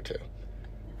try too hard, too.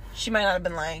 She might not have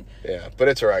been lying. Yeah, but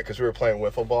it's alright, because we were playing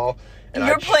wiffle ball.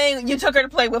 And you took her to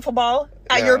play wiffle ball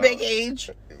at your big age?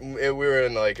 We were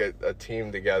in, a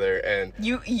team together, and...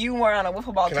 You were on a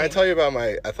wiffle ball team. Can I tell you about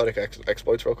my athletic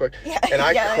exploits real quick? Yeah. And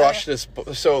I crushed this...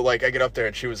 So, I get up there,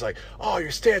 and she was like, oh, your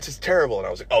stance is terrible. And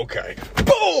I was like, okay.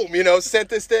 Boom! Sent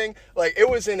this thing. It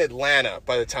was in Atlanta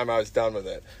by the time I was done with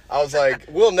it. I was like,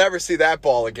 we'll never see that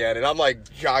ball again. And I'm,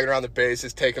 jogging around the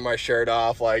bases, taking my shirt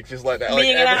off, just letting...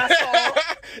 Being an asshole.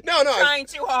 No. Trying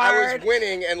too hard. I was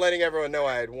winning and letting everyone know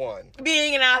I had won.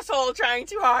 Being an asshole, trying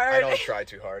too hard. I don't try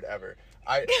too hard, ever.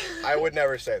 I would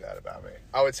never say that about me.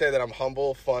 I would say that I'm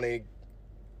humble, funny,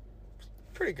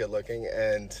 pretty good looking,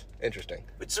 and interesting.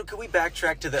 So can we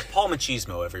backtrack to the Paul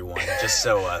Machismo, everyone? Just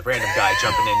so random guy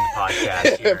jumping in the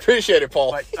podcast here. Appreciate it,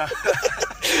 Paul. But,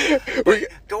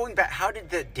 Going back, how did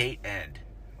the date end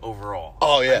overall?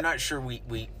 Oh, yeah. I'm not sure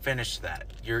we finished that.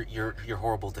 Your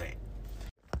horrible date.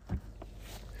 And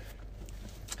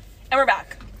we're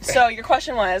back. So your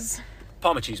question was...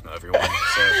 Paul Machismo, everyone.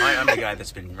 So I'm the guy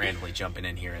that's been randomly jumping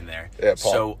in here and there. Yeah,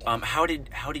 Paul. So how did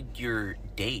your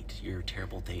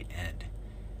terrible date end?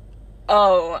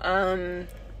 Oh,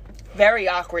 very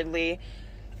awkwardly.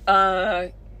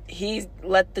 He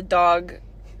let the dog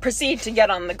proceed to get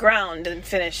on the ground and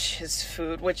finish his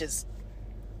food, which is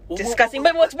disgusting.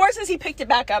 But what's worse is he picked it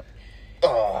back up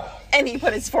and he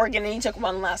put his fork in and he took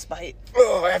one last bite.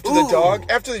 After the dog?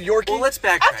 After the Yorkie? Well, let's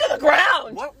backtrack. After the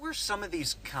ground! What were some of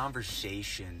these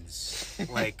conversations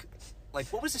like? Like,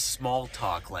 what was the small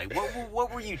talk like?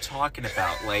 What were you talking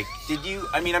about? Like, did you...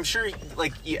 I mean, I'm sure,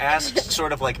 like, you asked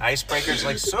sort of, like, icebreakers,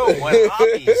 like, so, what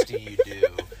hobbies do you do?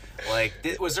 Like,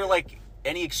 was there, like,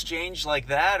 any exchange like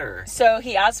that, or... So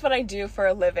he asked what I do for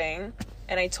a living,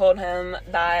 and I told him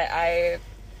that I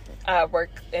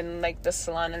work in, like, the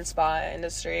salon and spa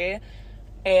industry.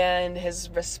 And his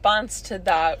response to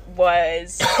that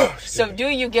was, so do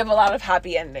you give a lot of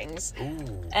happy endings?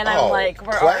 Ooh. And I'm like,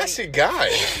 we're classy already... guy.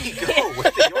 You go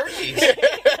with the Yorkies.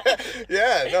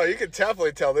 Yeah, no, you can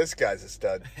definitely tell this guy's a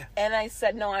stud. And I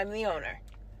said, no, I'm the owner.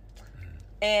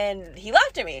 And he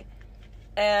laughed at me.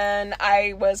 And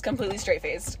I was completely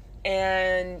straight-faced.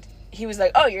 And he was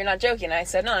like, oh, you're not joking. I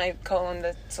said, no, I co-own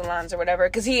the salons or whatever.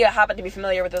 Because he happened to be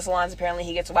familiar with the salons. Apparently,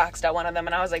 he gets waxed at one of them.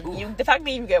 And I was like, the fact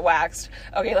that you get waxed.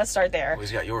 Okay, let's start there. Oh,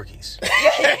 he's got Yorkies.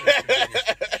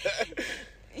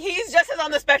 He's just as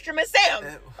on the spectrum as Sam.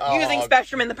 Using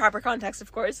spectrum in the proper context,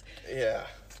 of course. Yeah.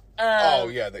 Yeah.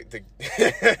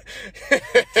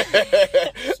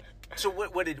 So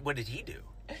what did he do?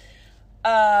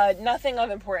 Nothing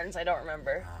of importance. I don't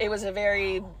remember. It was a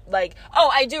very, like... Oh,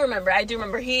 I do remember.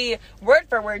 He, word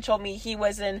for word, told me he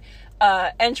was an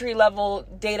entry-level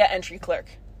data entry clerk.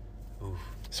 Oof.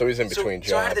 So he's in between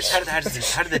jobs. So how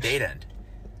did the date end?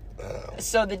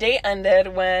 So the date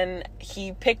ended when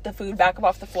he picked the food back up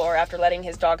off the floor after letting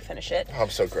his dog finish it.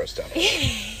 I'm so grossed out.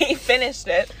 He finished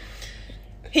it.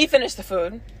 He finished the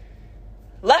food.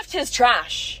 Left his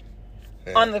trash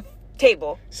on the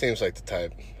table. Seems like the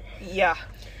type. Yeah.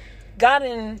 Got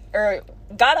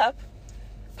up,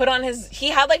 put on he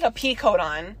had like a pea coat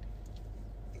on,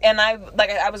 and I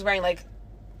was wearing like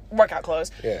workout clothes.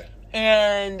 Yeah.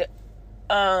 And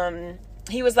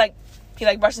he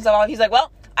brushed himself off. He's like,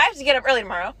 well, I have to get up early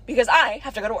tomorrow because I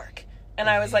have to go to work. And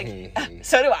I was like,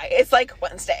 so do I. It's like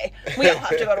Wednesday. We all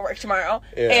have to go to work tomorrow.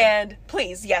 Yeah. And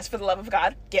please, yes, for the love of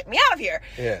God, get me out of here.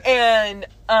 Yeah. And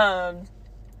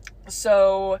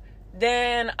so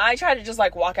then I tried to just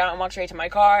like walk out and walk straight to my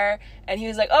car. And he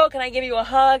was like, oh, can I give you a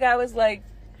hug? I was like,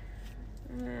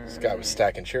 this guy was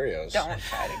stacking Cheerios. Don't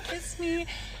try to kiss me.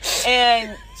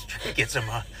 And trying to get some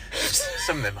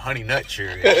of them Honey Nut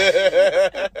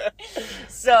Cheerios.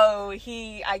 So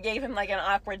I gave him like an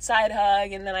awkward side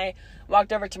hug, and then I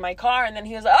walked over to my car, and then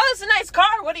he was like, oh, it's a nice car,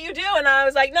 what do you do? And I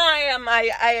was like, no,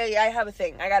 I have a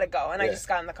thing, I gotta go. And I just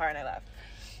got in the car and I left.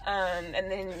 And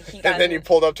then you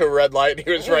pulled up to a red light and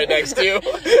he was right next to you.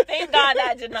 Thank God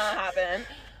that did not happen.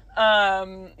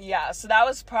 Yeah, so that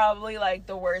was probably like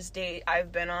the worst date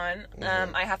I've been on.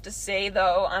 I have to say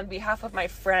though, on behalf of my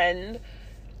friend,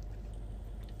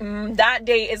 that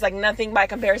date is like nothing by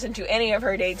comparison to any of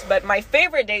her dates, but my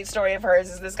favorite date story of hers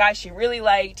is this guy she really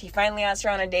liked. He finally asked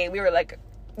her on a date. We were like,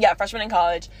 freshmen in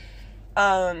college.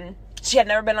 She had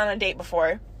never been on a date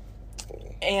before.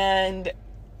 And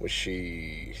was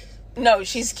she... No,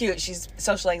 she's cute. She's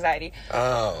social anxiety.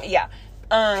 Oh. Yeah.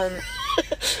 I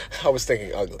was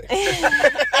thinking ugly.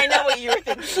 I know what you were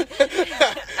thinking.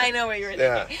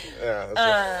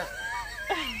 Yeah.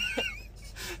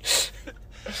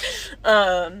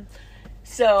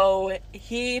 So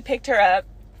he picked her up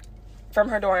from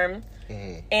her dorm,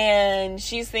 and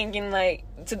she's thinking like,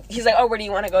 he's like, oh, where do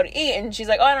you want to go to eat? And she's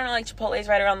like, oh, I don't know, like Chipotle's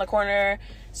right around the corner.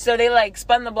 So they like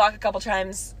spun the block a couple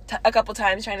times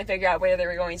trying to figure out where they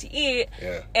were going to eat.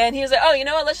 Yeah. And he was like, oh, you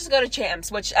know what? Let's just go to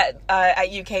Champs, which at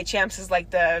UK Champs is like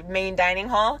the main dining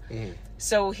hall.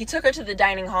 So he took her to the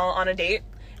dining hall on a date.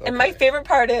 Okay. And my favorite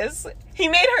part is he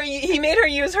made her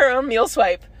use her own meal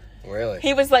swipe. Really?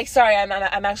 He was like, sorry,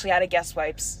 I'm actually out of guest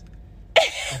swipes.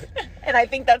 And I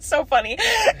think that's so funny.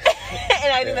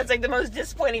 And I think that's like the most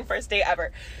disappointing first date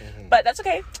ever. But that's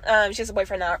okay. She has a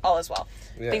boyfriend now, all is well.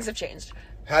 Yeah. Things have changed.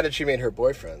 How did she meet her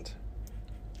boyfriend?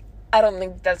 I don't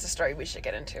think that's a story we should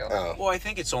get into. Oh. Well, I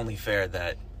think it's only fair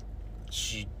that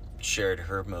she shared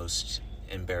her most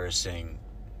embarrassing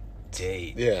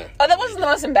date. Yeah. Oh, that wasn't the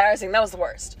most embarrassing. That was the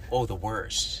worst. Oh, the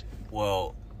worst.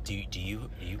 Well, Do you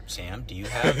Sam? Do you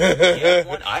have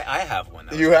one? I have one.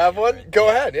 You have one? Go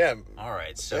ahead. Yeah. All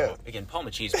right. So again, Paul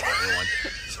Machismo,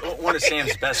 everyone, one of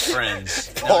Sam's best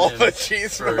friends. Paul known him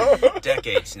Machismo. for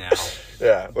decades now.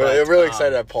 Yeah. Well, I'm really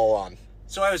excited to have Paul on.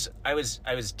 So I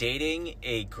was dating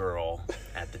a girl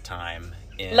at the time.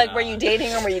 Like, were you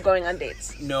dating or were you going on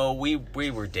dates? No, we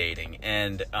were dating,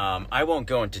 and I won't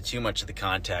go into too much of the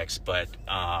context, but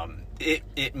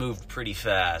it moved pretty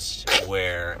fast.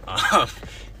 Where I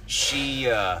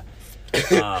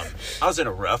was in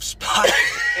a rough spot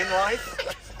in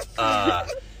life,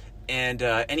 and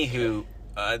anywho,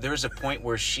 there was a point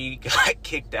where she got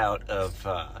kicked out of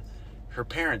her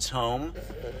parents' home,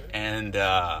 and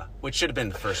which should have been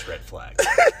the first red flag.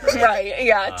 Right?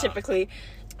 Yeah. Typically.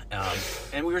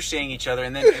 And we were seeing each other,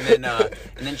 and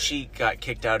then she got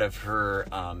kicked out of her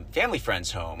family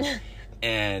friend's home,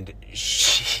 and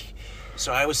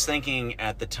so I was thinking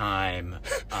at the time,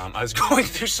 I was going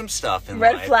through some stuff in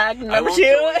life. Red flag number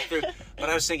 2. But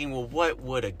I was thinking, well, what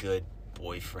would a good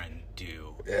boyfriend do?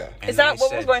 Yeah. And Is that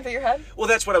what was going through your head? Well,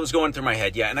 that's what I was going through my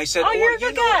head. Yeah, and I said, "Oh, you're a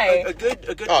good guy. A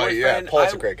good Oh, boyfriend. yeah,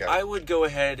 Paul's a great guy. I would go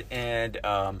ahead and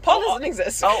Paul doesn't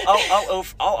exist.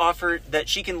 I'll offer that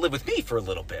she can live with me for a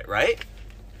little bit, right?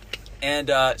 And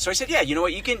so I said, yeah, you know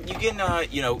what, you can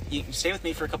stay with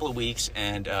me for a couple of weeks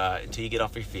and until you get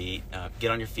off your feet,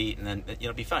 get on your feet, and then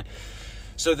it'll be fine.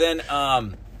 So then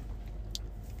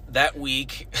that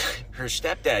week, her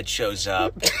stepdad shows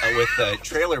up with a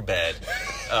trailer bed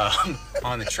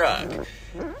on the truck,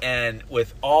 and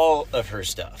with all of her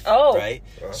stuff. Oh. Right?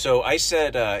 So I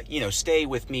said, stay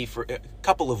with me for a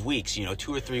couple of weeks, 2 or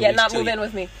 3 weeks. Yeah, not move in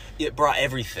with me. It brought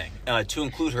everything, to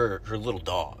include her little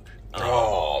dog.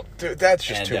 Oh, dude, that's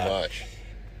just too much.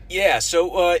 Yeah,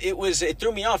 so it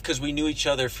threw me off because we knew each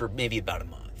other for maybe about a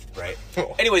month. Right.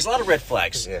 Anyways, a lot of red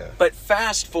flags. Yeah. But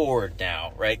fast forward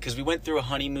now, right? Because we went through a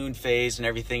honeymoon phase and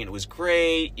everything, and it was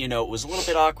great. It was a little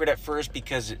bit awkward at first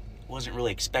because it wasn't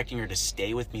really expecting her to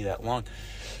stay with me that long.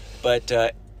 But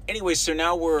anyways, so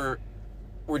now we're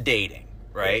dating,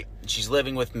 right? She's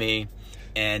living with me,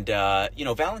 and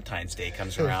Valentine's Day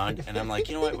comes around, and I'm like,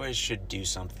 you know what? I should do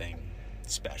something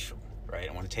special. Right,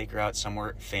 I want to take her out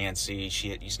somewhere fancy.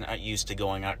 She's not used to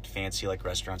going out to fancy like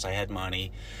restaurants. I had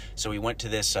money, so we went to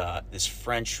this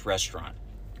French restaurant.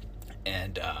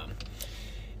 And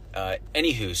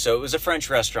anywho, so it was a French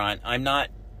restaurant. I'm not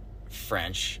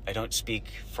French. I don't speak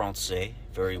Francais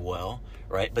very well,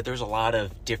 right? But there's a lot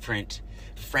of different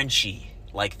Frenchy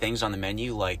like things on the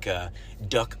menu, like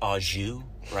duck au jus,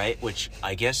 right? Which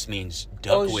I guess means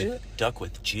duck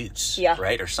with juice,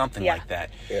 right? Or something like that.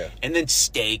 Yeah. And then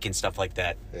steak and stuff like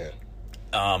that. Yeah.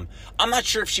 I'm not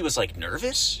sure if she was like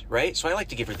nervous, right? So I like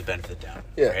to give her the benefit of the doubt.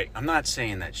 Yeah. Right? I'm not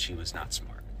saying that she was not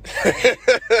smart. But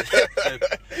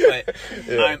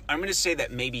I'm going to say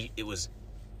that maybe it was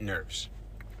nerves.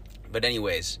 But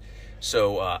anyways,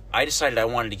 so I decided I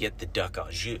wanted to get the duck au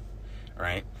jus,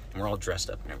 right? And we're all dressed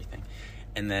up and everything.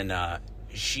 And then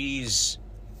she's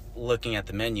looking at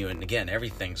the menu, and again,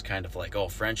 everything's kind of like all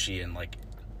Frenchy and like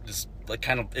just like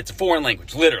kind of, it's a foreign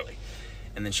language, literally.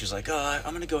 And then she's like, I'm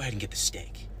going to go ahead and get the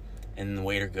steak. And the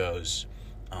waiter goes,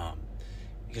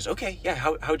 he goes, okay, yeah,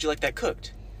 how would you like that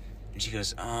cooked? And she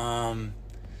goes, like,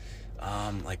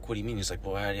 what do you mean? He's like,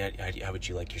 well, how would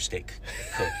you like your steak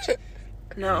cooked?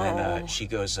 No. And then she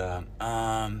goes, I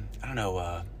don't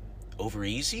know, over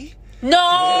easy?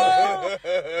 No!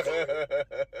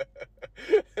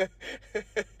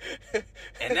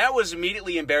 And that was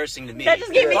immediately embarrassing to me. That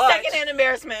just gave me secondhand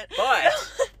embarrassment.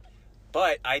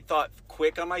 But I thought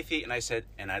quick on my feet, and I said,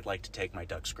 and I'd like to take my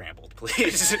duck scrambled,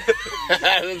 please.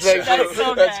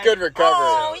 That's good recovery.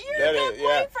 Oh, you're a good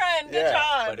boyfriend. Good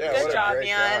job. Good job,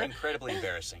 man. Incredibly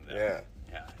embarrassing, though. Yeah.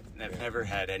 I've never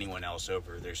had anyone else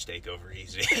over their steak over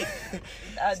easy.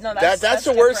 No, that's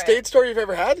the worst date story you've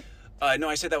ever had? No,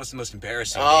 I said that was the most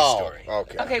embarrassing date story.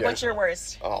 Okay. Okay, what's your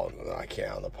worst? Oh, no, I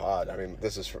can't on the pod. I mean,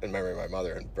 this is in memory of my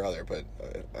mother and brother, but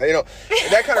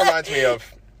that kind of reminds me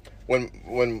of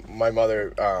when my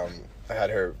mother had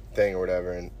her thing or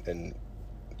whatever, and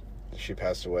she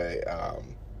passed away.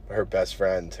 Her best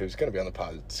friend, who's going to be on the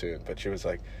pod soon, but she was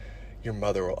like, "Your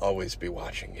mother will always be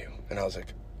watching you," and I was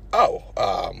like, "Oh,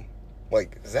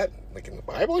 like, is that like in the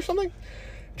Bible or something?"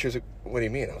 And she was like, "What do you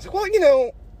mean?" I was like,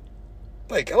 "Well,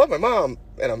 like, I love my mom,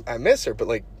 and I miss her, but,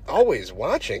 like, always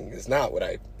watching is not what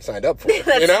I signed up for,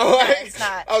 It's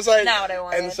not. I was like, not what I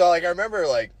wanted. And so, like, I remember,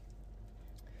 like,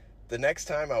 the next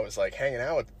time I was, like, hanging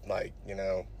out with, like,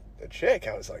 a chick,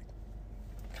 I was, like,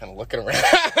 kind of looking around.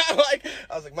 Like,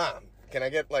 I was like, Mom, can I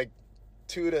get, like,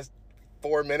 2 to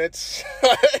 4 minutes?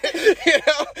 you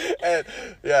know? And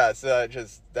yeah, so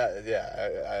just that,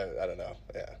 yeah, I don't know.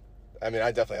 Yeah. I mean,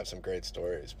 I definitely have some great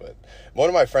stories, but one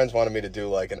of my friends wanted me to do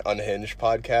like an unhinged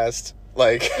podcast,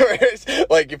 like,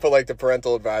 like you put like the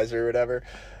parental advisory or whatever.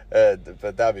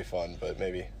 But that'd be fun, but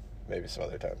maybe some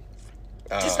other time.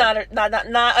 Just not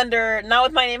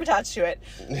with my name attached to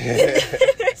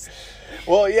it.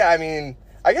 Well, yeah, I mean,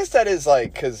 I guess that is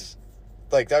like, because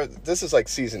like this is like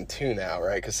season 2 now,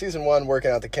 right? Because season 1,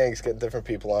 working out the kinks, getting different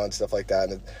people on, stuff like that,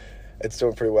 and it's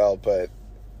doing pretty well. But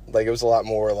like, it was a lot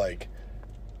more like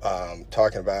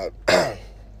talking about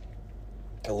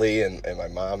Lee and my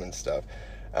mom and stuff.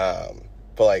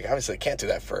 But like, obviously, can't do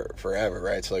that forever,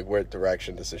 right? So like, what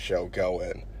direction does the show go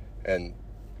in, and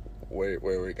where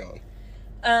are we going?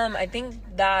 I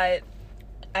think that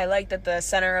I like that the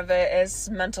center of it is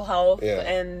mental health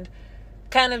and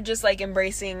kind of just like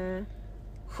embracing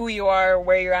who you are,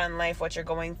 where you're at in life, what you're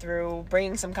going through,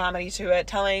 bringing some comedy to it,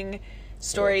 telling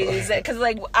stories. Because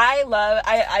like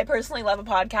I personally love a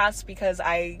podcast because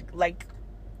I like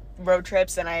road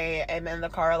trips and I am in the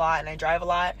car a lot and I drive a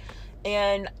lot.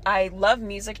 And I love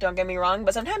music, don't get me wrong,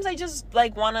 but sometimes I just,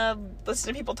 like, want to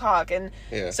listen to people talk. And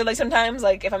so, like, sometimes,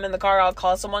 like, if I'm in the car, I'll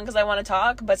call someone because I want to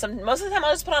talk. But most of the time, I'll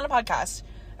just put on a podcast.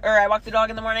 Or I walk the dog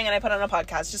in the morning and I put on a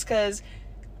podcast just because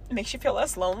it makes you feel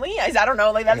less lonely. I don't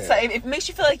know. Like, it makes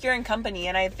you feel like you're in company.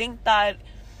 And I think that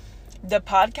the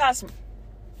podcast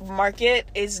market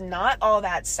is not all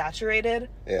that saturated.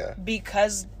 Yeah.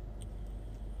 Because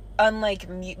unlike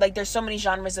like there's so many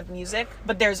genres of music,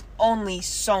 but there's only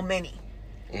so many,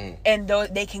 and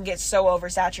they can get so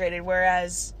oversaturated.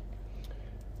 Whereas,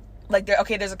 like,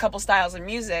 there's a couple styles of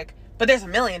music, but there's a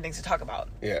million things to talk about.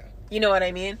 Yeah, you know what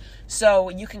I mean. So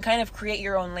you can kind of create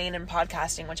your own lane in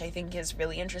podcasting, which I think is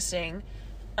really interesting.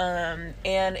 And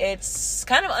it's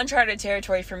kind of uncharted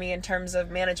territory for me in terms of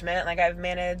management. Like, I've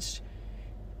managed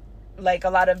like a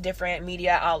lot of different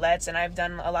media outlets, and I've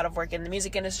done a lot of work in the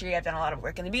music industry, I've done a lot of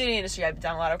work in the beauty industry, I've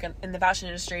done a lot of work in the fashion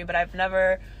industry, but I've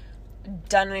never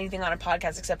done anything on a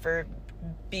podcast except for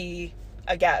be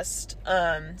a guest.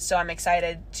 So I'm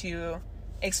excited to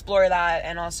explore that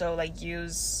and also like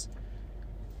use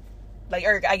like,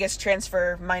 or I guess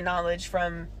transfer my knowledge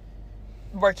from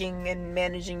working and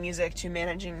managing music to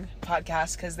managing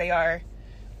podcasts, because they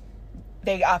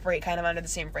operate kind of under the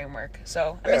same framework.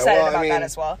 So I'm excited about that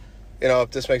as well. You know,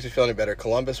 if this makes you feel any better,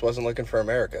 Columbus wasn't looking for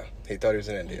America. He thought he was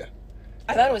in India.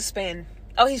 I thought it was Spain.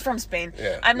 Oh, he's from Spain.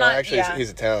 Yeah. Actually, he's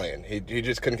Italian. He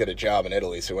just couldn't get a job in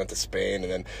Italy, so he went to Spain,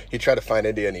 and then he tried to find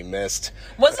India, and he missed.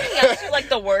 Wasn't he actually, like,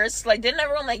 the worst? Like, didn't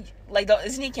everyone,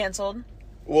 isn't he canceled?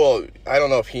 Well, I don't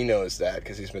know if he knows that,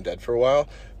 because he's been dead for a while,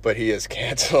 but he is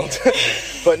canceled.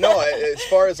 But no, as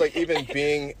far as, like, even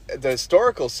being the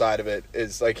historical side of it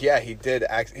is, like, yeah, he did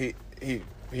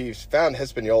he found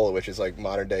Hispaniola, which is like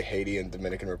modern day Haiti and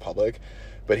Dominican Republic,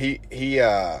 but he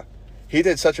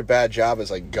did such a bad job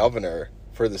as like governor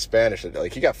for the Spanish that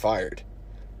like he got fired.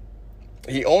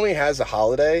 He only has a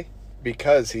holiday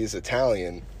because he's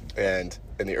Italian, and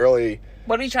in the early...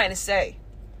 What are you trying to say?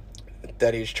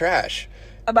 That he's trash.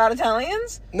 About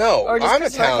Italians? No, or just I'm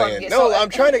Italian. No, I'm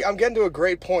getting to a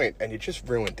great point, and you just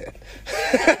ruined it.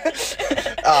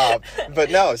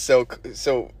 But no, so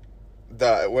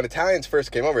when Italians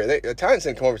first came over, Italians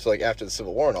didn't come over until like after the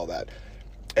Civil War and all that,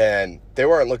 and they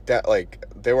weren't looked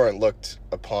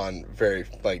upon very,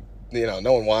 like, you know,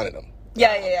 no one wanted them.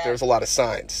 Yeah. There was a lot of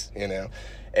signs, you know,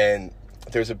 and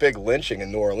there was a big lynching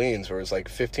in New Orleans where it was like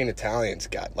 15 Italians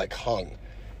got like hung,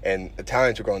 and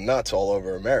Italians were going nuts all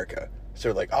over America. So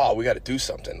they're like, oh, we got to do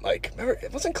something. Like, remember,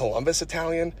 wasn't Columbus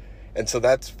Italian? And so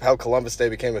that's how Columbus Day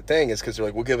became a thing, is because they're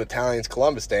like, we'll give Italians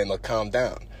Columbus Day and they'll calm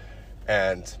down.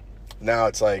 And now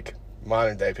it's like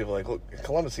modern day people are like, look,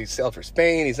 Columbus, he sailed for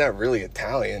Spain, he's not really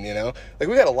Italian, you know? Like,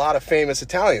 we got a lot of famous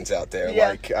Italians out there. Yeah.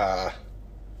 Like,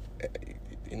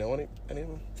 you know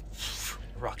anyone?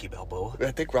 Rocky Balboa.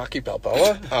 I think Rocky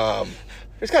Balboa.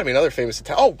 There's got to be another famous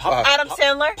Italian. Adam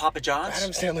Sandler? Papa John's? Adam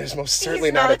Sandler is most certainly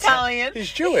He's not Italian.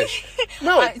 He's Jewish.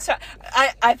 No. I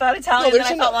thought Italian, then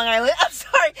I thought Long Island. I'm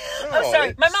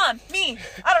sorry. My mom, me.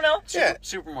 I don't know.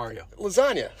 Super Mario.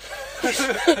 Lasagna.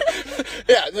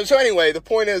 Yeah, so anyway, the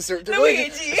point is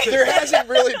there hasn't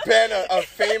really been a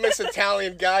famous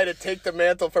Italian guy to take the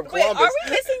mantle from Columbus. Wait, are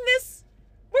we missing this?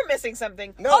 We're missing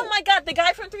something. No. Oh my God, the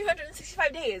guy from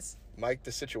 365 Days. Mike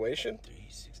the Situation?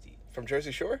 360. From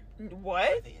Jersey Shore? What?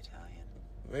 Are they Italian?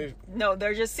 Maybe. No,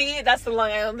 they're just, see, that's the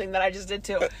Long Island thing that I just did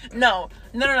too. No.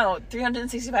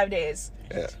 365 Days.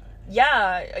 Yeah.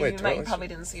 Yeah, Wait, you probably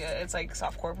didn't see it. It's like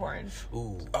softcore porn.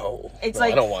 Ooh. Oh. It's no,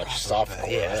 like, I don't watch softcore.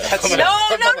 Yeah. No,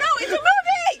 it's a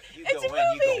movie! It's It's a go in,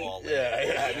 you movie. go all in.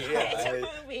 It's a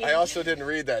movie. I also didn't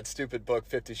read that stupid book,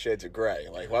 50 Shades of Grey.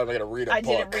 Like, why am I going to read a book? I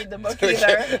didn't read the book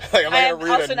either. Like, am I have going to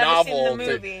read also a never seen the novel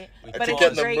movie, to but get it's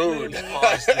in a the great mood? movie.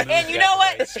 Pause the movie And you at know the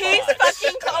what? right He's spot.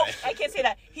 fucking I can't say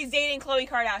that. He's dating Khloe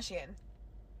Kardashian,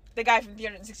 the guy from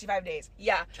 365 Days.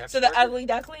 Yeah. Travis So the Barker? ugly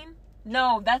duckling?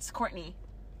 No, that's Courtney.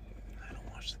 I don't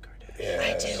watch the Kardashians. Yeah,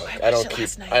 I do. I watched don't it keep.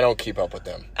 last night. I don't keep up with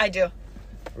them. I do.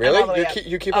 Really? I'm all the way up.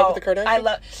 You keep up with the Kardashians? I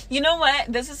love. You know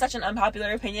what? This is such an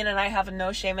unpopular opinion, and I have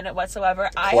no shame in it whatsoever.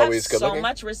 I Khloe's have good looking?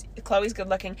 Khloe's good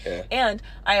looking, Yeah. and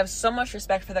I have so much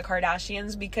respect for the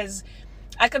Kardashians because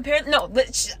I compare.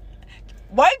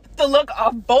 Wipe the look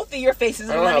off both of your faces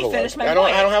I and don't let have me a finish look. my I don't.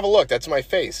 point. I don't have a look. That's my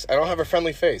face. I don't have a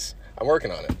friendly face. I'm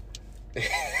working on it.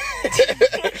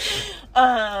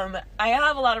 I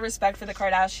have a lot of respect for the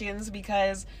Kardashians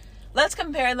because let's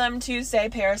compare them to, say,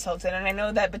 Paris Hilton. And I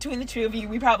know that between the two of you,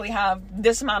 we probably have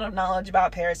this amount of knowledge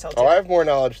about Paris Hilton. Oh, I have more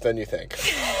knowledge than you think.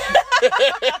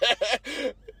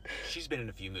 She's been in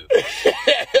a few movies.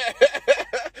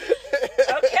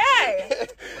 Okay.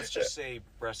 Let's just say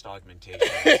breast augmentation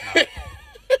is not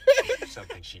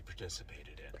something she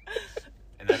participated in.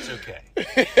 And that's okay.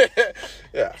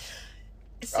 Yeah.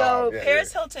 So yeah,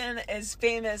 Paris yeah. Hilton is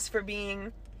famous for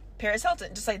being Paris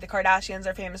Hilton, just like the Kardashians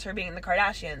are famous for being the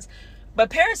Kardashians. But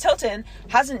Paris Hilton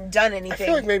hasn't done I anything.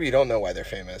 feel like maybe you don't know why they're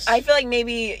famous. I feel like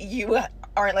maybe you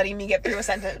aren't letting me get through a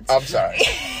sentence. I'm sorry.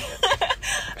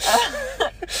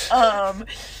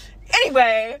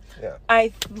 Anyway, Yeah.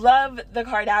 I love the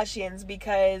Kardashians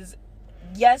because,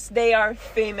 yes, they are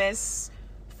famous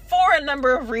for a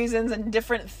number of reasons, and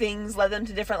different things led them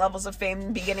to different levels of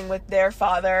fame, beginning with their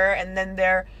father and then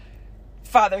their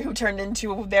father who turned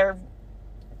into their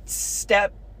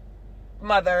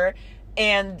stepmother,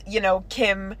 and, you know,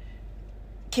 Kim's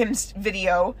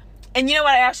video. And you know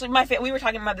what, we were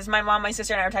talking about this, my mom, my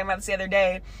sister, and I were talking about this the other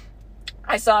day.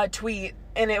 I saw a tweet,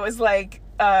 and it was like,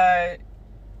 Khloe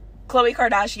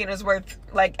Kardashian is worth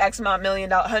like X amount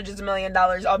hundreds of $1 million,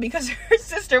 all because her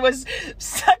sister was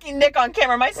sucking dick on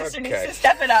camera. My sister needs Okay. to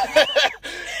step it up.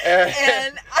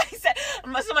 And I said,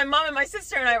 so my mom and my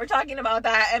sister and I were talking about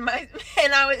that, and I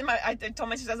told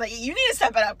my sister, I was like, you need to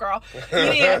step it up, girl. You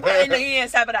need to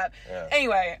step it up. Yeah.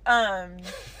 Anyway,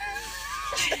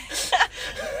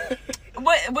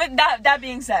 with that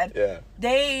being said, Yeah.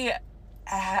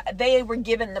 they were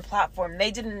given the platform.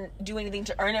 They didn't do anything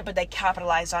to earn it, but they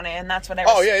capitalized on it, and that's what I.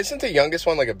 Oh yeah, isn't the youngest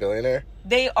one like a billionaire?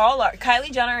 They all are.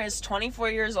 Kylie Jenner is 24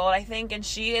 years old, I think, and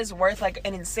she is worth like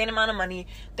an insane amount of money.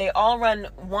 They all run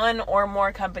one or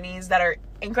more companies that are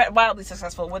wildly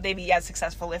successful. Would they be as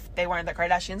successful if they weren't the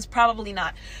Kardashians? Probably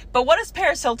not. But what does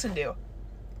Paris Hilton do?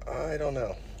 I don't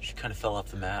know. She kind of fell off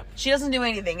the map. She doesn't do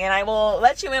anything, and I will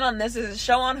let you in on this. There's a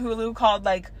show on Hulu called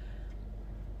like,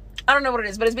 I don't know what it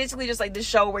is, but it's basically just like this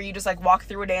show where you just like walk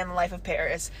through a day in the life of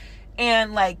Paris.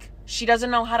 And like, she doesn't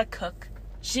know how to cook.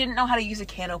 She didn't know how to use a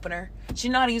can opener. She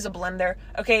didn't know how to use a blender.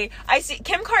 Okay, I see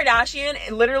Kim Kardashian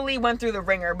literally went through the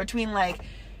ringer between like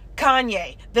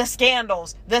Kanye, the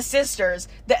scandals, the sisters,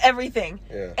 the everything.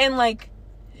 Yeah. And like,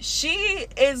 she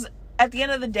is, at the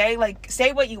end of the day, like,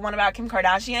 say what you want about Kim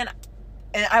Kardashian,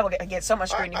 and I will get so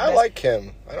much scrutiny for I this. like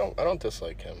Kim. I don't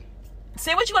dislike Kim.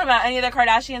 Say what you want about any of the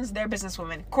Kardashians, they're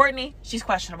businesswomen. Kourtney, she's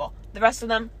questionable. The rest of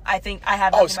them, I think I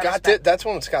have. Oh, nothing but respect. that's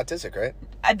one with Scott Disick,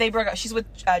 right? They broke up. She's with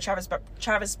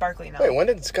Travis Barkley now. Wait, when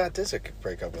did Scott Disick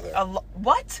break up with her?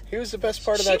 What? He was the best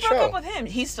part of She that broke show. up with him.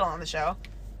 He's still on the show.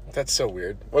 That's so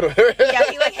weird. What? Yeah,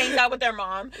 he like hangs out with their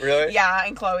mom. Really? Yeah,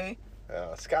 and Khloe.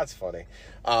 Oh, Scott's funny.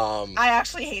 I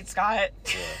actually hate Scott.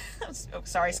 Oh,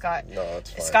 sorry, Scott. No,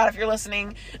 it's fine. Scott, if you're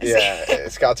listening. Yeah,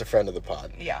 Scott's a friend of the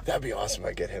pod. Yeah. That'd be awesome.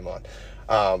 I'd get him on.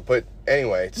 But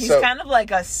anyway, He's so kind of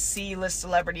like a C-list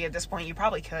celebrity at this point. You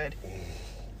probably could.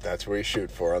 that's where you shoot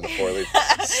for on the 4-leaf.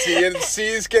 C and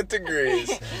C's get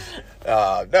degrees.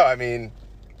 No, I mean,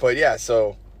 but yeah.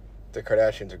 So the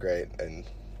Kardashians are great and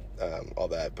all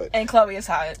that, but And Khloe is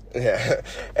hot. yeah,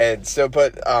 and so,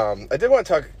 but I did want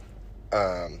to talk.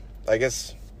 I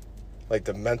guess like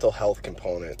the mental health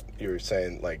component. You were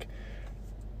saying like.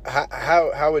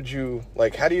 How would you,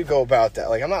 like, how do you go about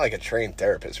that? Like, I'm not, like, a trained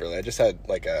therapist, really. I just had,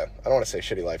 like, I don't want to say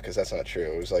shitty life, because that's not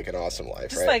true. It was, like, an awesome life,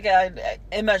 Just right? like an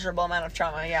immeasurable amount of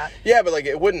trauma, yeah. Yeah, but, like,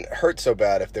 it wouldn't hurt so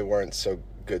bad if they weren't so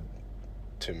good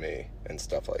to me and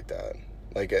stuff like that.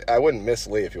 Like, I wouldn't miss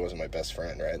Lee if he wasn't my best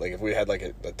friend, right? Like, if we had, like,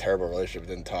 a terrible relationship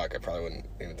and didn't talk, I probably wouldn't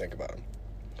even think about him.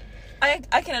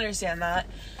 I can understand that.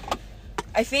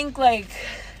 I think, like,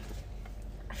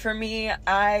 for me,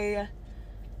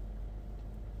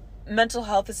 mental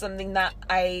health is something that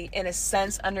I, in a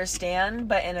sense, understand,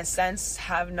 but in a sense,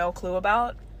 have no clue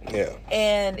about. Yeah.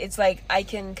 And it's like I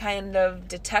can kind of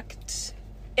detect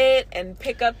it and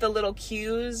pick up the little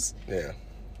cues. Yeah.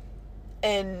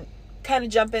 And kind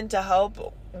of jump in to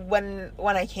help when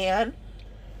I can.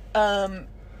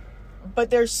 But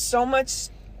there's so much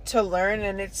to learn,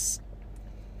 and it's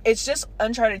just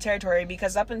uncharted territory,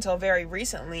 because up until very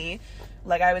recently,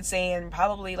 like I would say in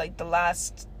probably like the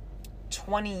last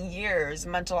 20 years,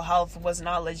 mental health was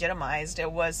not legitimized.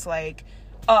 It was like,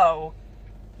 oh,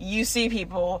 you see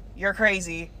people, you're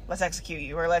crazy, let's execute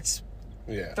you, or let's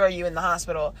throw you in the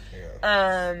hospital.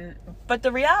 Yeah. But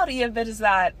the reality of it is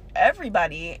that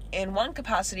everybody, in one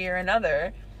capacity or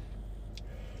another,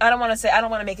 I don't want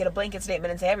to make it a blanket statement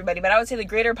and say everybody, but I would say the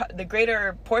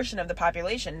greater portion of the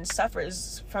population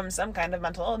suffers from some kind of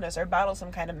mental illness or battles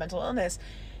some kind of mental illness.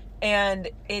 And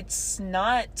it's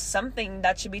not something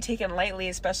that should be taken lightly,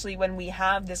 especially when we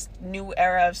have this new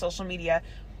era of social media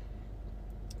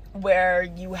where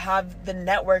you have the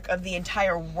network of the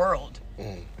entire world.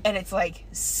 And it's like,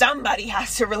 somebody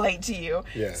has to relate to you.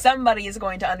 Yeah. Somebody is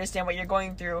going to understand what you're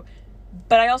going through.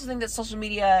 But I also think that social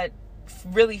media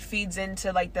really feeds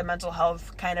into like the mental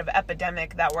health kind of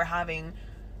epidemic that we're having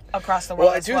across the world.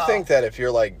 Well, I do think that if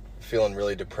you're like feeling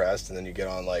really depressed and then you get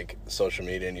on like social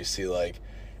media and you see like,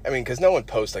 I mean, because no one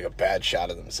posts like a bad shot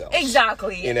of themselves.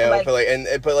 Exactly. You know, like,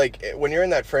 but when you're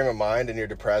in that frame of mind and you're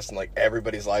depressed and like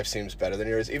everybody's life seems better than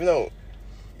yours, even though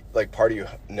like part of you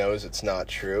knows it's not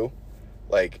true,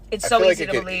 like it's I so feel easy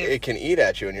like to believe. it can eat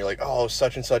at you, and you're like, oh,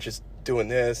 such and such is doing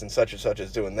this and such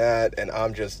is doing that, and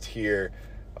I'm just here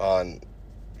on,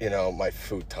 you know, my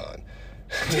futon.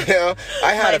 You know,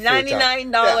 I had my a futon.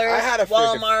 $99 I had a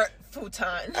Walmart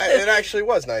futon. It actually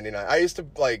was $99. I used to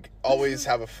like always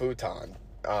have a futon.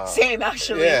 Same,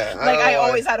 actually. Yeah, I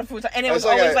always had a futon, and it was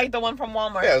like always like the one from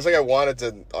Walmart. Yeah, it was like I wanted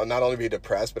to not only be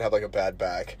depressed but have like a bad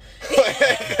back.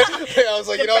 I was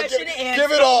like, you know,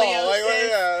 give it all. Like,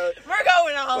 yeah, we're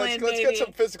going all in, let's baby. get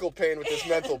some physical pain with this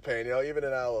mental pain. You know, even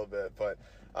it out a little bit. But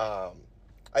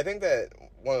I think that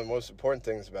one of the most important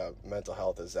things about mental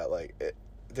health is that like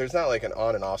there's not like an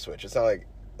on and off switch. It's not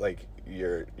like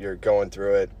you're going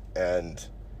through it and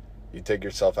you dig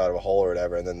yourself out of a hole or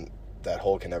whatever, and then that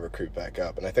hole can never creep back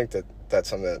up. And I think that that's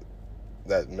something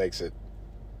that makes it,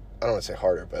 I don't want to say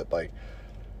harder, but like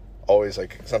always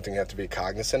like something you have to be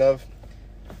cognizant of,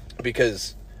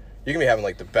 because you can be having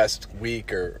like the best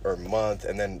week or month,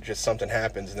 and then just something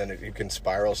happens, and then you can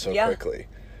spiral so quickly.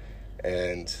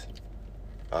 And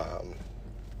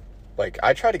like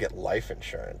I tried to get life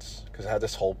insurance because I had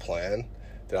this whole plan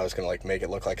that I was gonna like make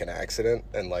it look like an accident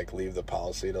and like leave the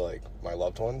policy to like my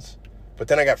loved ones. But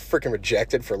then I got freaking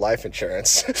rejected for life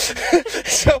insurance.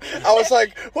 So I was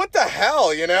like, what the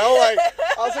hell, you know? Like,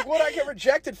 I was like, what did I get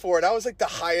rejected for? And I was like the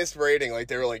highest rating. Like,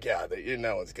 they were like, yeah, you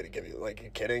know it's going to give you, like,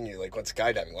 you're kidding? You, like, went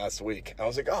skydiving last week. I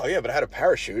was like, oh, yeah, but I had a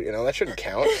parachute, you know? That shouldn't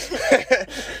count.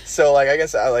 So, like, I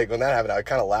guess, when that happened, I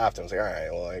kind of laughed. I was like, all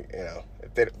right, well, like, you know,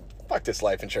 fuck this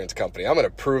life insurance company. I'm going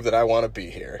to prove that I want to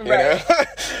be here, you know?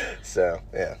 So,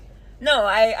 yeah. No,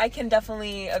 I can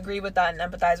definitely agree with that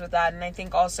and empathize with that. And I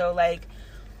think also, like,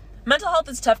 mental health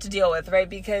is tough to deal with, right?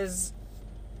 Because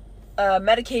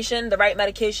medication, the right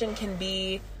medication can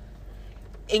be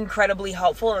incredibly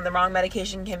helpful, and the wrong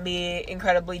medication can be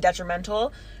incredibly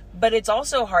detrimental. But it's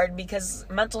also hard because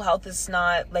mental health is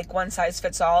not like one size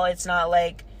fits all. It's not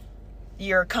like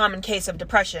your common case of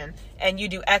depression and you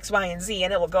do X, Y, and Z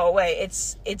and it will go away.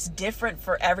 It's different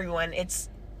for everyone. It's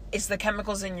the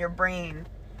chemicals in your brain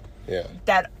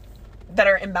that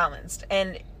are imbalanced.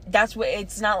 And that's what,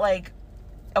 it's not like,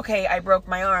 okay, I broke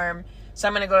my arm, so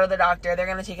I'm going to go to the doctor, they're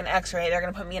going to take an x-ray, they're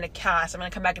going to put me in a cast, I'm going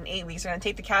to come back in 8 weeks, they're going to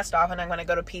take the cast off, and I'm going to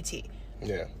go to PT.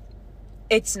 Yeah.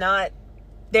 It's not,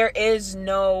 there is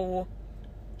no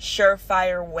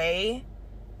surefire way.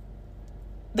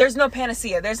 There's no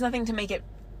panacea. There's nothing to make it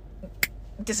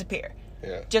disappear.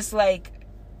 Yeah. Just like,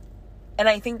 and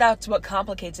I think that's what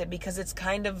complicates it, because it's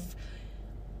kind of,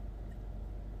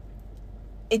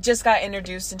 it just got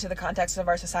introduced into the context of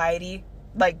our society,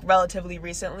 like, relatively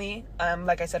recently.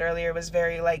 Like I said earlier, it was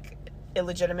very, like,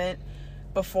 illegitimate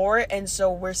before, and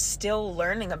so we're still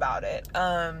learning about it.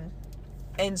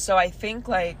 And so I think,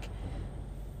 like,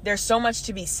 there's so much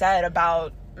to be said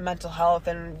about mental health,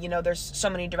 and, you know, there's so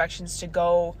many directions to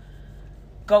go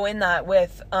in that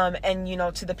with, and, you know,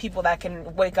 to the people that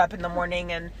can wake up in the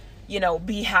morning and, you know,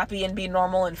 be happy and be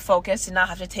normal and focused and not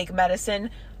have to take medicine.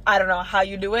 I don't know how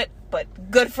you do it, but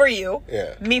good for you.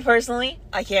 Yeah. Me personally,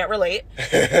 I can't relate.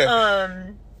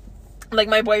 Like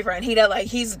my boyfriend,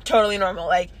 he's totally normal.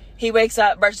 Like, He wakes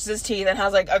up, brushes his teeth, and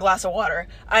has like a glass of water.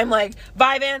 I'm like,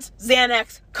 Vyvanse,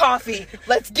 Xanax, coffee,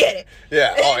 let's get it.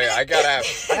 Yeah. Oh yeah.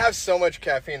 I have so much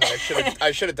caffeine that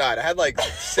I should have died. I had like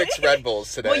 6 Red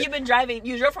Bulls today. Well,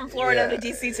 you drove from Florida to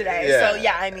DC today. So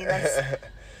yeah, I mean that's.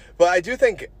 But I do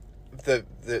think the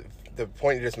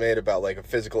point you just made about like a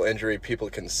physical injury people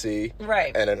can see,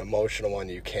 Right. and an emotional one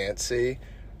you can't see,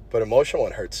 but emotional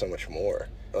one hurts so much more.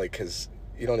 Like, because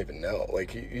you don't even know.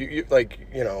 Like you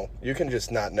you can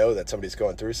just not know that somebody's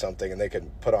going through something, and they can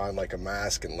put on like a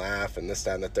mask and laugh and this,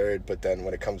 that, and the third. But then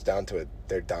when it comes down to it,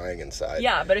 they're dying inside.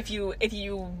 Yeah, but if you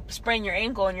sprain your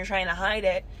ankle and you're trying to hide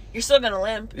it, you're still gonna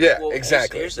limp. Yeah, Well,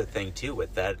 exactly. Here's the thing too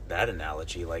with that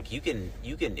analogy. Like you can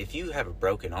if you have a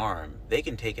broken arm, they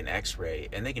can take an X-ray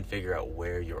and they can figure out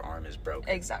where your arm is broken.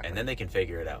 Exactly. And then they can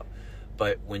figure it out.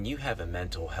 But when you have a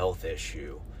mental health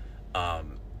issue,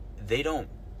 they don't.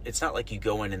 It's not like you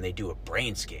go in and they do a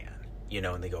brain scan,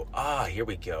 and they go, here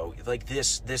we go. Like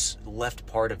this left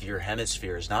part of your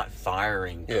hemisphere is not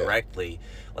firing correctly.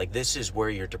 Like this is where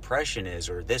your depression is,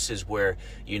 or this is where,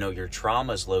 your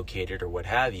trauma is located, or what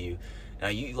have you. Now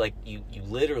you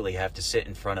literally have to sit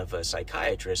in front of a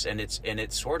psychiatrist, and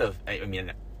it's sort of, I mean,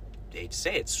 I hate to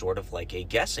say it's sort of like a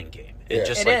guessing game. And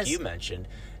just like you mentioned,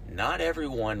 not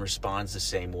everyone responds the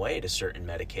same way to certain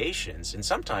medications, and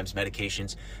sometimes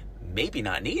medications maybe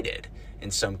not needed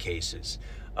in some cases.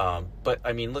 But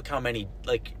I mean, look how many,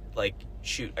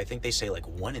 shoot, I think they say like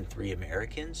 1 in 3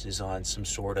 Americans is on some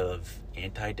sort of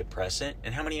antidepressant.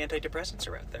 And how many antidepressants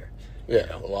are out there?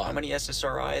 Yeah, a lot. How many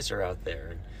SSRIs are out there?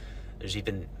 And there's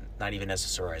not even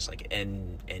SSRIs, like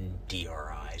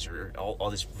NDRIs, or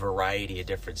all this variety of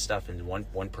different stuff. And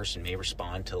one person may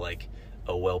respond to like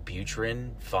a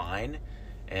Wellbutrin fine,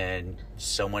 and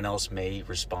someone else may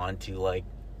respond to like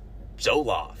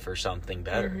Zoloft or something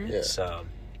better. Mm-hmm. Yeah. So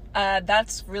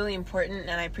That's really important,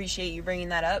 and I appreciate you bringing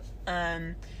that up,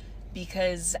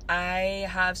 because I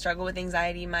have struggled with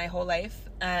anxiety my whole life,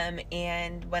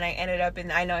 and when I ended up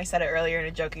I know I said it earlier in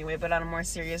a joking way, but on a more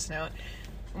serious note,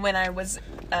 when I was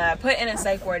put in a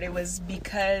psych ward, it was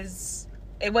because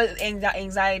it was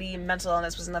anxiety and mental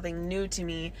illness was nothing new to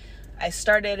me. I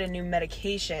started a new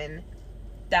medication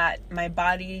that my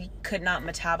body could not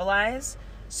metabolize,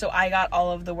 so I got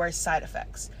all of the worst side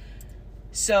effects.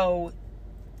 So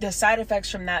the side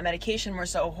effects from that medication were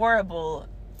so horrible,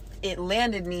 it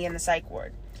landed me in the psych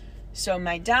ward. So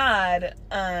my dad,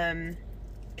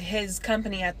 his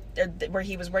company where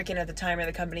he was working at the time, or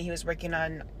the company he was working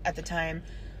on at the time,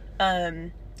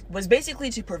 was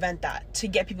basically to prevent that, to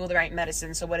get people the right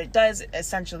medicine. So what it does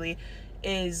essentially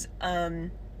is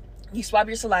you swab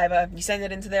your saliva, you send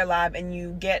it into their lab, and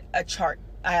you get a chart,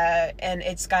 and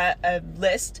it's got a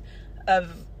list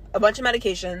of a bunch of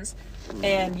medications,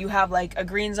 and you have like a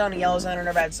green zone, a yellow zone, and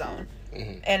a red zone.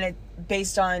 Mm-hmm. And it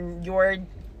based on your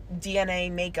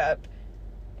DNA makeup,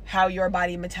 how your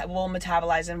body will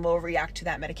metabolize and will react to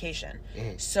that medication.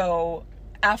 Mm-hmm. So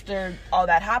after all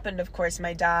that happened, of course,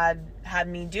 my dad had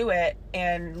me do it,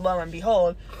 and lo and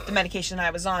behold, the medication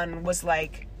I was on was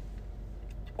like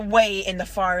way in the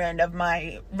far end of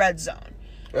my red zone.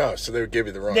 Oh, so they gave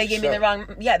you the wrong. They gave me the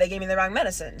wrong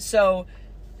medicine. So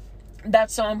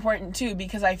that's so important too,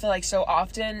 because I feel like so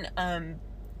often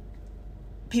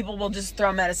people will just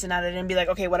throw medicine at it and be like,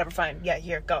 okay, whatever, fine, yeah,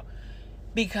 here, go,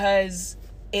 because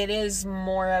it is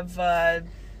more of a,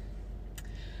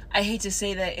 I hate to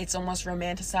say that it's almost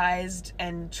romanticized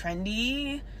and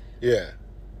trendy. Yeah.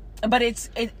 But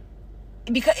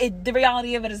the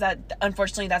reality of it is that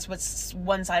unfortunately that's what's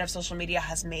one side of social media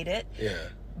has made it. Yeah.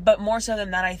 But more so than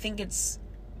that, I think it's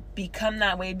become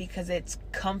that way because it's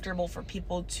comfortable for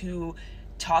people to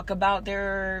talk about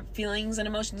their feelings and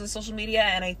emotions on social media.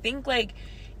 And I think, like,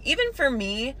 even for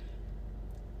me,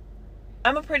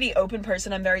 I'm a pretty open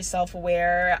person. I'm very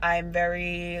self-aware. I'm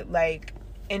very, like,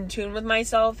 in tune with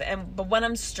myself. But when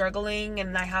I'm struggling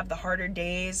and I have the harder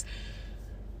days,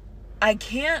 I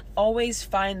can't always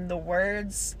find the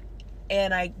words,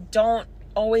 and I don't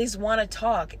always want to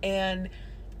talk. And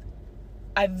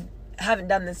I haven't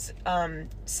done this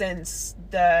since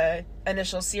the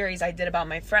initial series I did about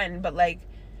my friend, but like,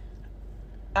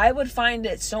 I would find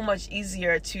it so much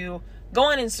easier to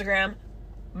go on Instagram,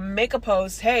 make a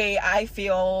post, hey, I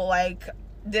feel like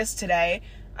this today,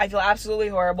 I feel absolutely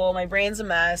horrible, my brain's a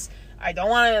mess, I don't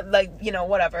want to, like,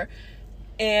 whatever.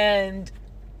 And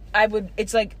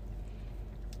it's like,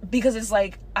 because it's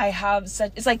like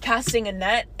it's like casting a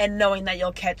net and knowing that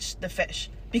you'll catch the fish,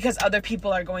 because other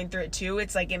people are going through it too.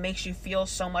 It's like, it makes you feel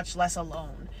so much less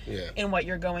alone in what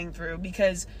you're going through.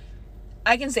 Because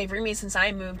I can say for me, since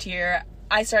I moved here,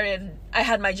 I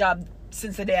had my job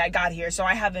since the day I got here, so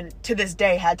I haven't to this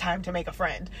day had time to make a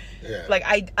friend. Yeah. Like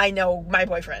I know my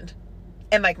boyfriend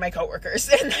and like my coworkers,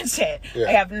 and that's it. Yeah.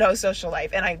 I have no social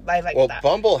life, and I like Well, that.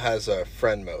 Bumble has a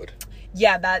friend mode.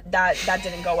 Yeah, that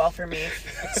didn't go well for me.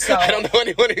 So I don't know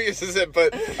anyone who uses it,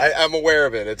 but I'm aware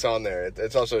of it. It's on there.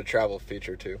 It's also a travel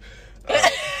feature too.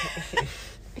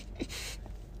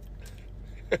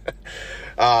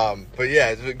 But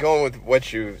yeah, going with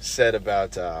what you said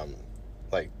about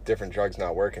like different drugs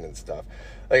not working and stuff.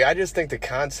 Like, I just think the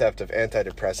concept of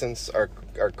antidepressants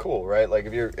are cool, right? Like,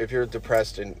 if you're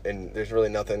depressed and there's really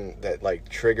nothing that like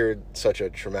triggered such a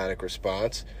traumatic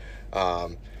response,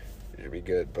 it should be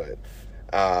good. But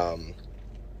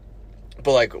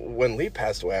like when Lee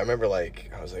passed away, I remember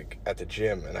like I was like at the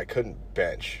gym and I couldn't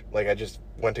bench. Like, I just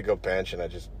went to go bench and I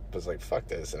just was like, fuck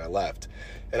this, and I left.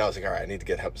 And I was like, all right, I need to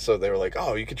get help. So they were like,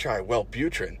 oh, you could try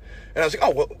Wellbutrin. And I was like,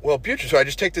 oh, Wellbutrin. So I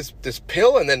just take this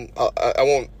pill, and then I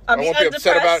won't be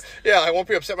upset about. Yeah, I won't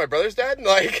be upset. My brother's dead. And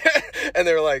like, and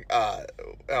they were like, I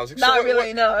was like, not so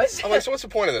really. No. I'm like, so what's the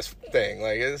point of this thing?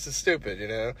 Like, this is stupid, you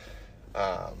know.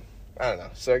 I don't know.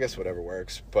 So I guess whatever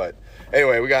works. But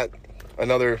anyway, we got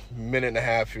another minute and a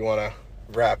half. You want to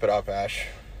wrap it up, Ash?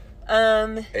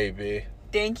 AB.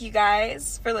 Thank you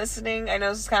guys for listening. I know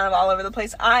this is kind of all over the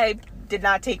place. I did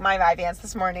not take my Vyvanse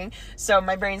this morning, so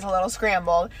my brain's a little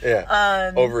scrambled.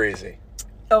 Yeah. Over easy.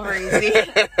 Not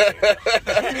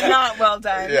well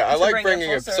done. Yeah, I to like bring bringing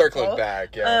it circling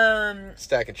back. Yeah.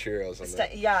 Stacking Cheerios on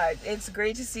that. Yeah, it's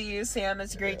great to see you, Sam.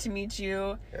 It's great to meet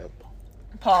you, Yep.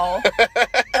 Paul.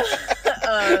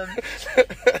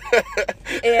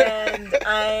 And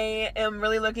I am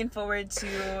really looking forward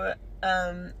to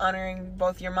honoring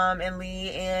both your mom and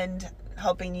Lee and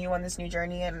helping you on this new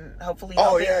journey, and hopefully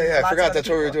Oh, helping yeah. I lots forgot of that's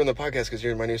other why we were people. doing the podcast, because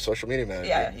you're my new social media manager.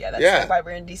 Yeah, that's why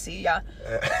we're in DC. Yeah.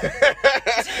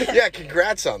 Yeah,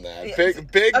 congrats on that. Yeah, Big a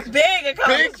big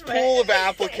accomplishment. pool of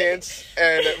applicants,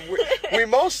 and we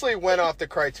mostly went off the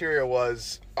criteria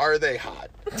was, are they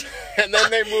hot? And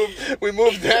then we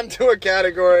moved them to a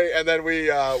category, and then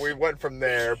we went from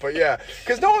there. But yeah,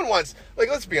 because no one wants, like,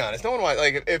 let's be honest, no one wants,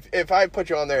 like, if I put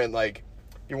you on there and like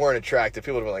you weren't attractive,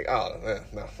 people would be like, oh,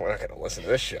 no, we're not gonna listen to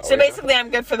this show. So basically, I'm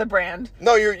good for the brand.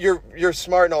 No, you're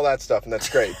smart and all that stuff, and that's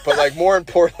great. But like, more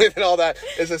importantly than all that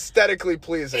is aesthetically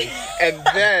pleasing, and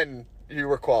then you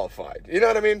were qualified. You know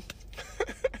what I mean?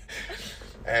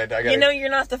 And I got. You know, you're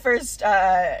not the first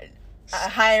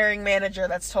hiring manager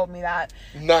that's told me that.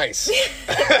 Nice.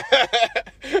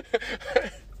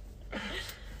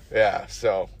 Yeah.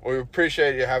 So we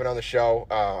appreciate you having on the show.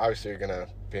 Obviously, you're gonna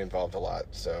be involved a lot,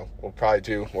 so we'll probably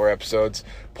do more episodes.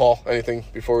 Paul, anything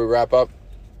before we wrap up?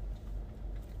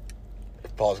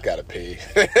 Paul's got to pee.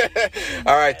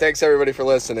 All right, thanks everybody for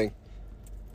listening.